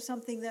much, and that was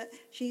something that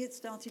she had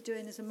started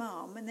doing as a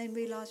mum, and then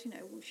realised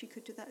she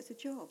could do that as a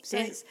job. So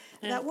it's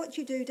about what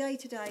you do day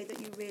to day that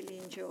you really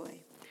enjoy.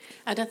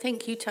 And I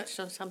think you touched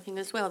on something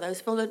as well,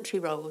 those voluntary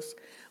roles,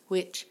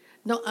 which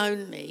not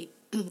only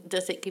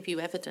does it give you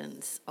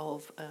evidence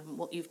of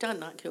what you've done,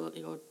 like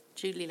your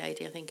Julie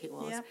lady, I think it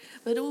was,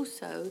 but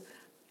also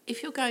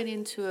if you're going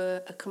into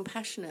a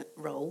compassionate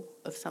role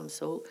of some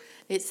sort,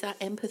 it's that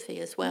empathy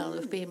as well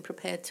of being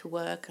prepared to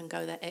work and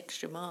go that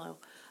extra mile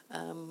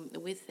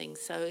with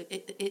things. So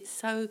it's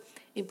so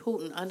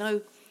important. I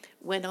know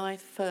when I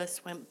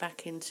first went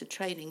back into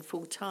training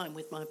full-time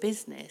with my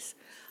business,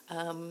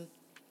 I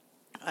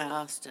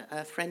asked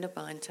a friend of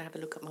mine to have a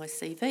look at my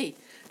CV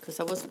because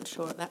I wasn't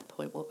sure at that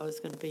point what I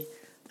was going to be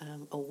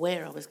or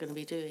where I was going to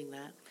be doing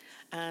that.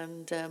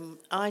 And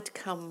I'd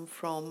come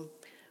from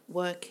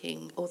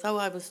working, although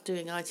I was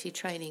doing IT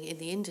training in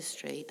the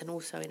industry and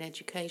also in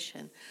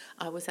education,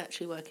 I was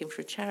actually working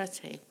for a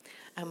charity,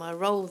 and my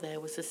role there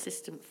was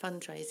assistant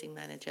fundraising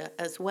manager,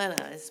 as well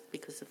as,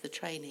 because of the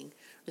training,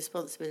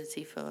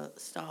 responsibility for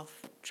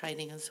staff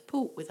training and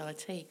support with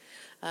IT.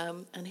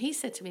 And he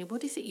said to me,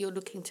 what is it you're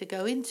looking to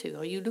go into?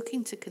 Are you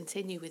looking to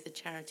continue with the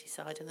charity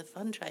side and the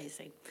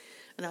fundraising?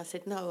 And I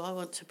said, no, I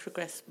want to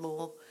progress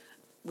more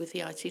with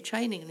the IT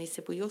training. And he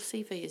said, well, your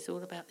CV is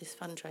all about this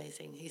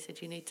fundraising. He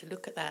said, you need to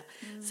look at that.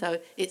 So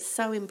it's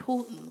so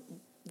important,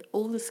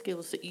 all the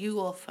skills that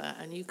you offer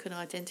and you can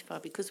identify,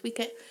 because we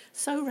get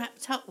so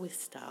wrapped up with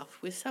stuff,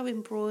 we're so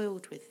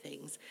embroiled with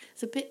things.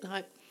 It's a bit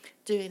like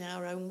doing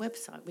our own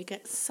website. We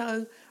get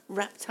so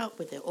wrapped up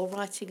with it, or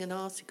writing an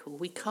article.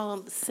 We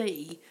can't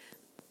see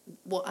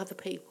what other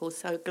people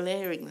so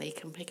glaringly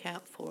can pick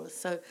out for us.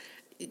 So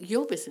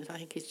your business, I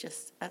think, is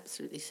just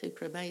absolutely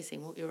super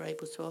amazing, what you're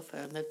able to offer,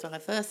 and the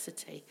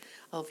diversity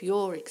of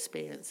your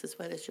experience as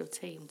well as your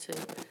team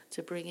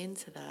to bring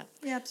into that.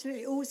 Yeah,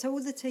 absolutely. Also,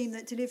 all the team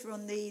that deliver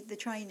on the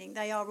training,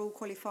 they are all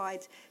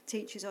qualified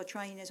teachers or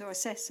trainers or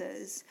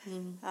assessors,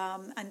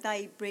 and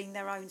they bring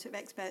their own sort of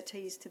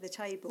expertise to the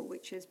table,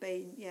 which has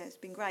been, it's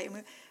been great.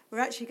 And we're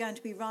actually going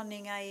to be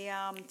running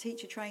a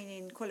teacher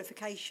training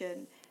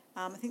qualification.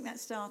 I think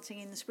that's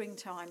starting in the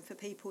springtime for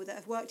people that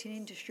have worked in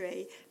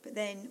industry but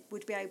then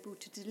would be able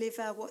to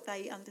deliver what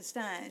they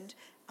understand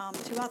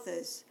to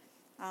others,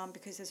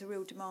 because there's a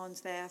real demand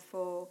there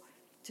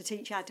to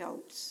teach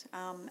adults.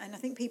 And I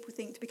think people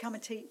think to become a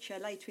teacher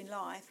later in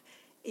life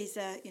is,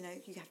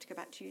 you have to go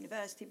back to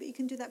university, but you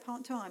can do that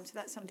part-time, so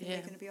that's something they're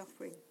going to be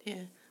offering.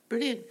 Yeah.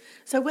 Brilliant.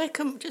 So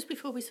just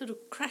before we sort of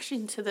crash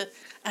into the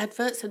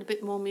adverts and a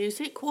bit more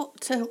music,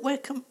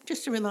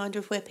 just a reminder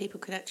of where people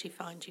could actually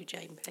find you,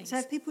 Jane, please. So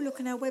if people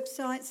look on our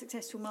website,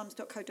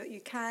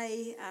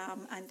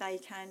 successfulmums.co.uk, and they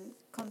can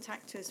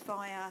contact us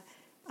via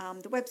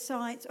the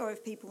website, or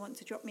if people want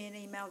to drop me an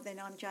email,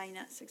 then I'm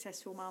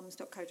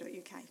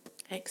jane@successfulmums.co.uk.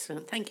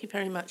 Excellent. Thank you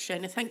very much,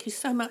 Jane. And thank you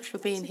so much for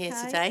being here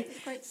today.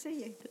 It's great to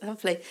see you.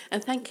 Lovely.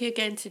 And thank you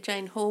again to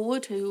Jane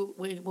Horwood, who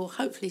we will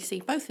hopefully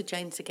see both the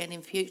Janes again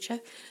in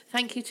future.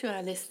 Thank you to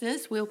our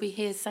listeners. We'll be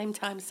here same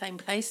time, same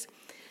place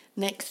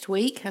next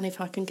week. And if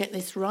I can get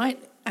this right,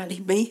 Ali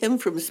Meehan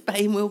from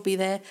Spain will be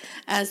there,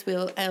 as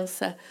will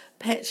Elsa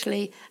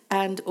Petchley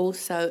and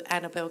also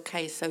Annabelle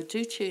Kay. So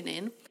do tune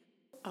in.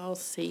 I'll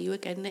see you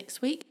again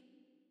next week.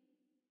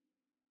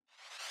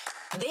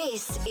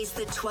 This is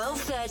the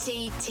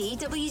 12:30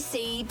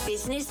 TWC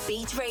Business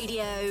Beat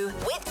Radio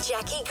with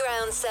Jackie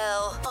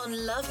Groundsell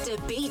on Love to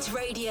Beat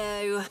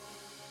Radio.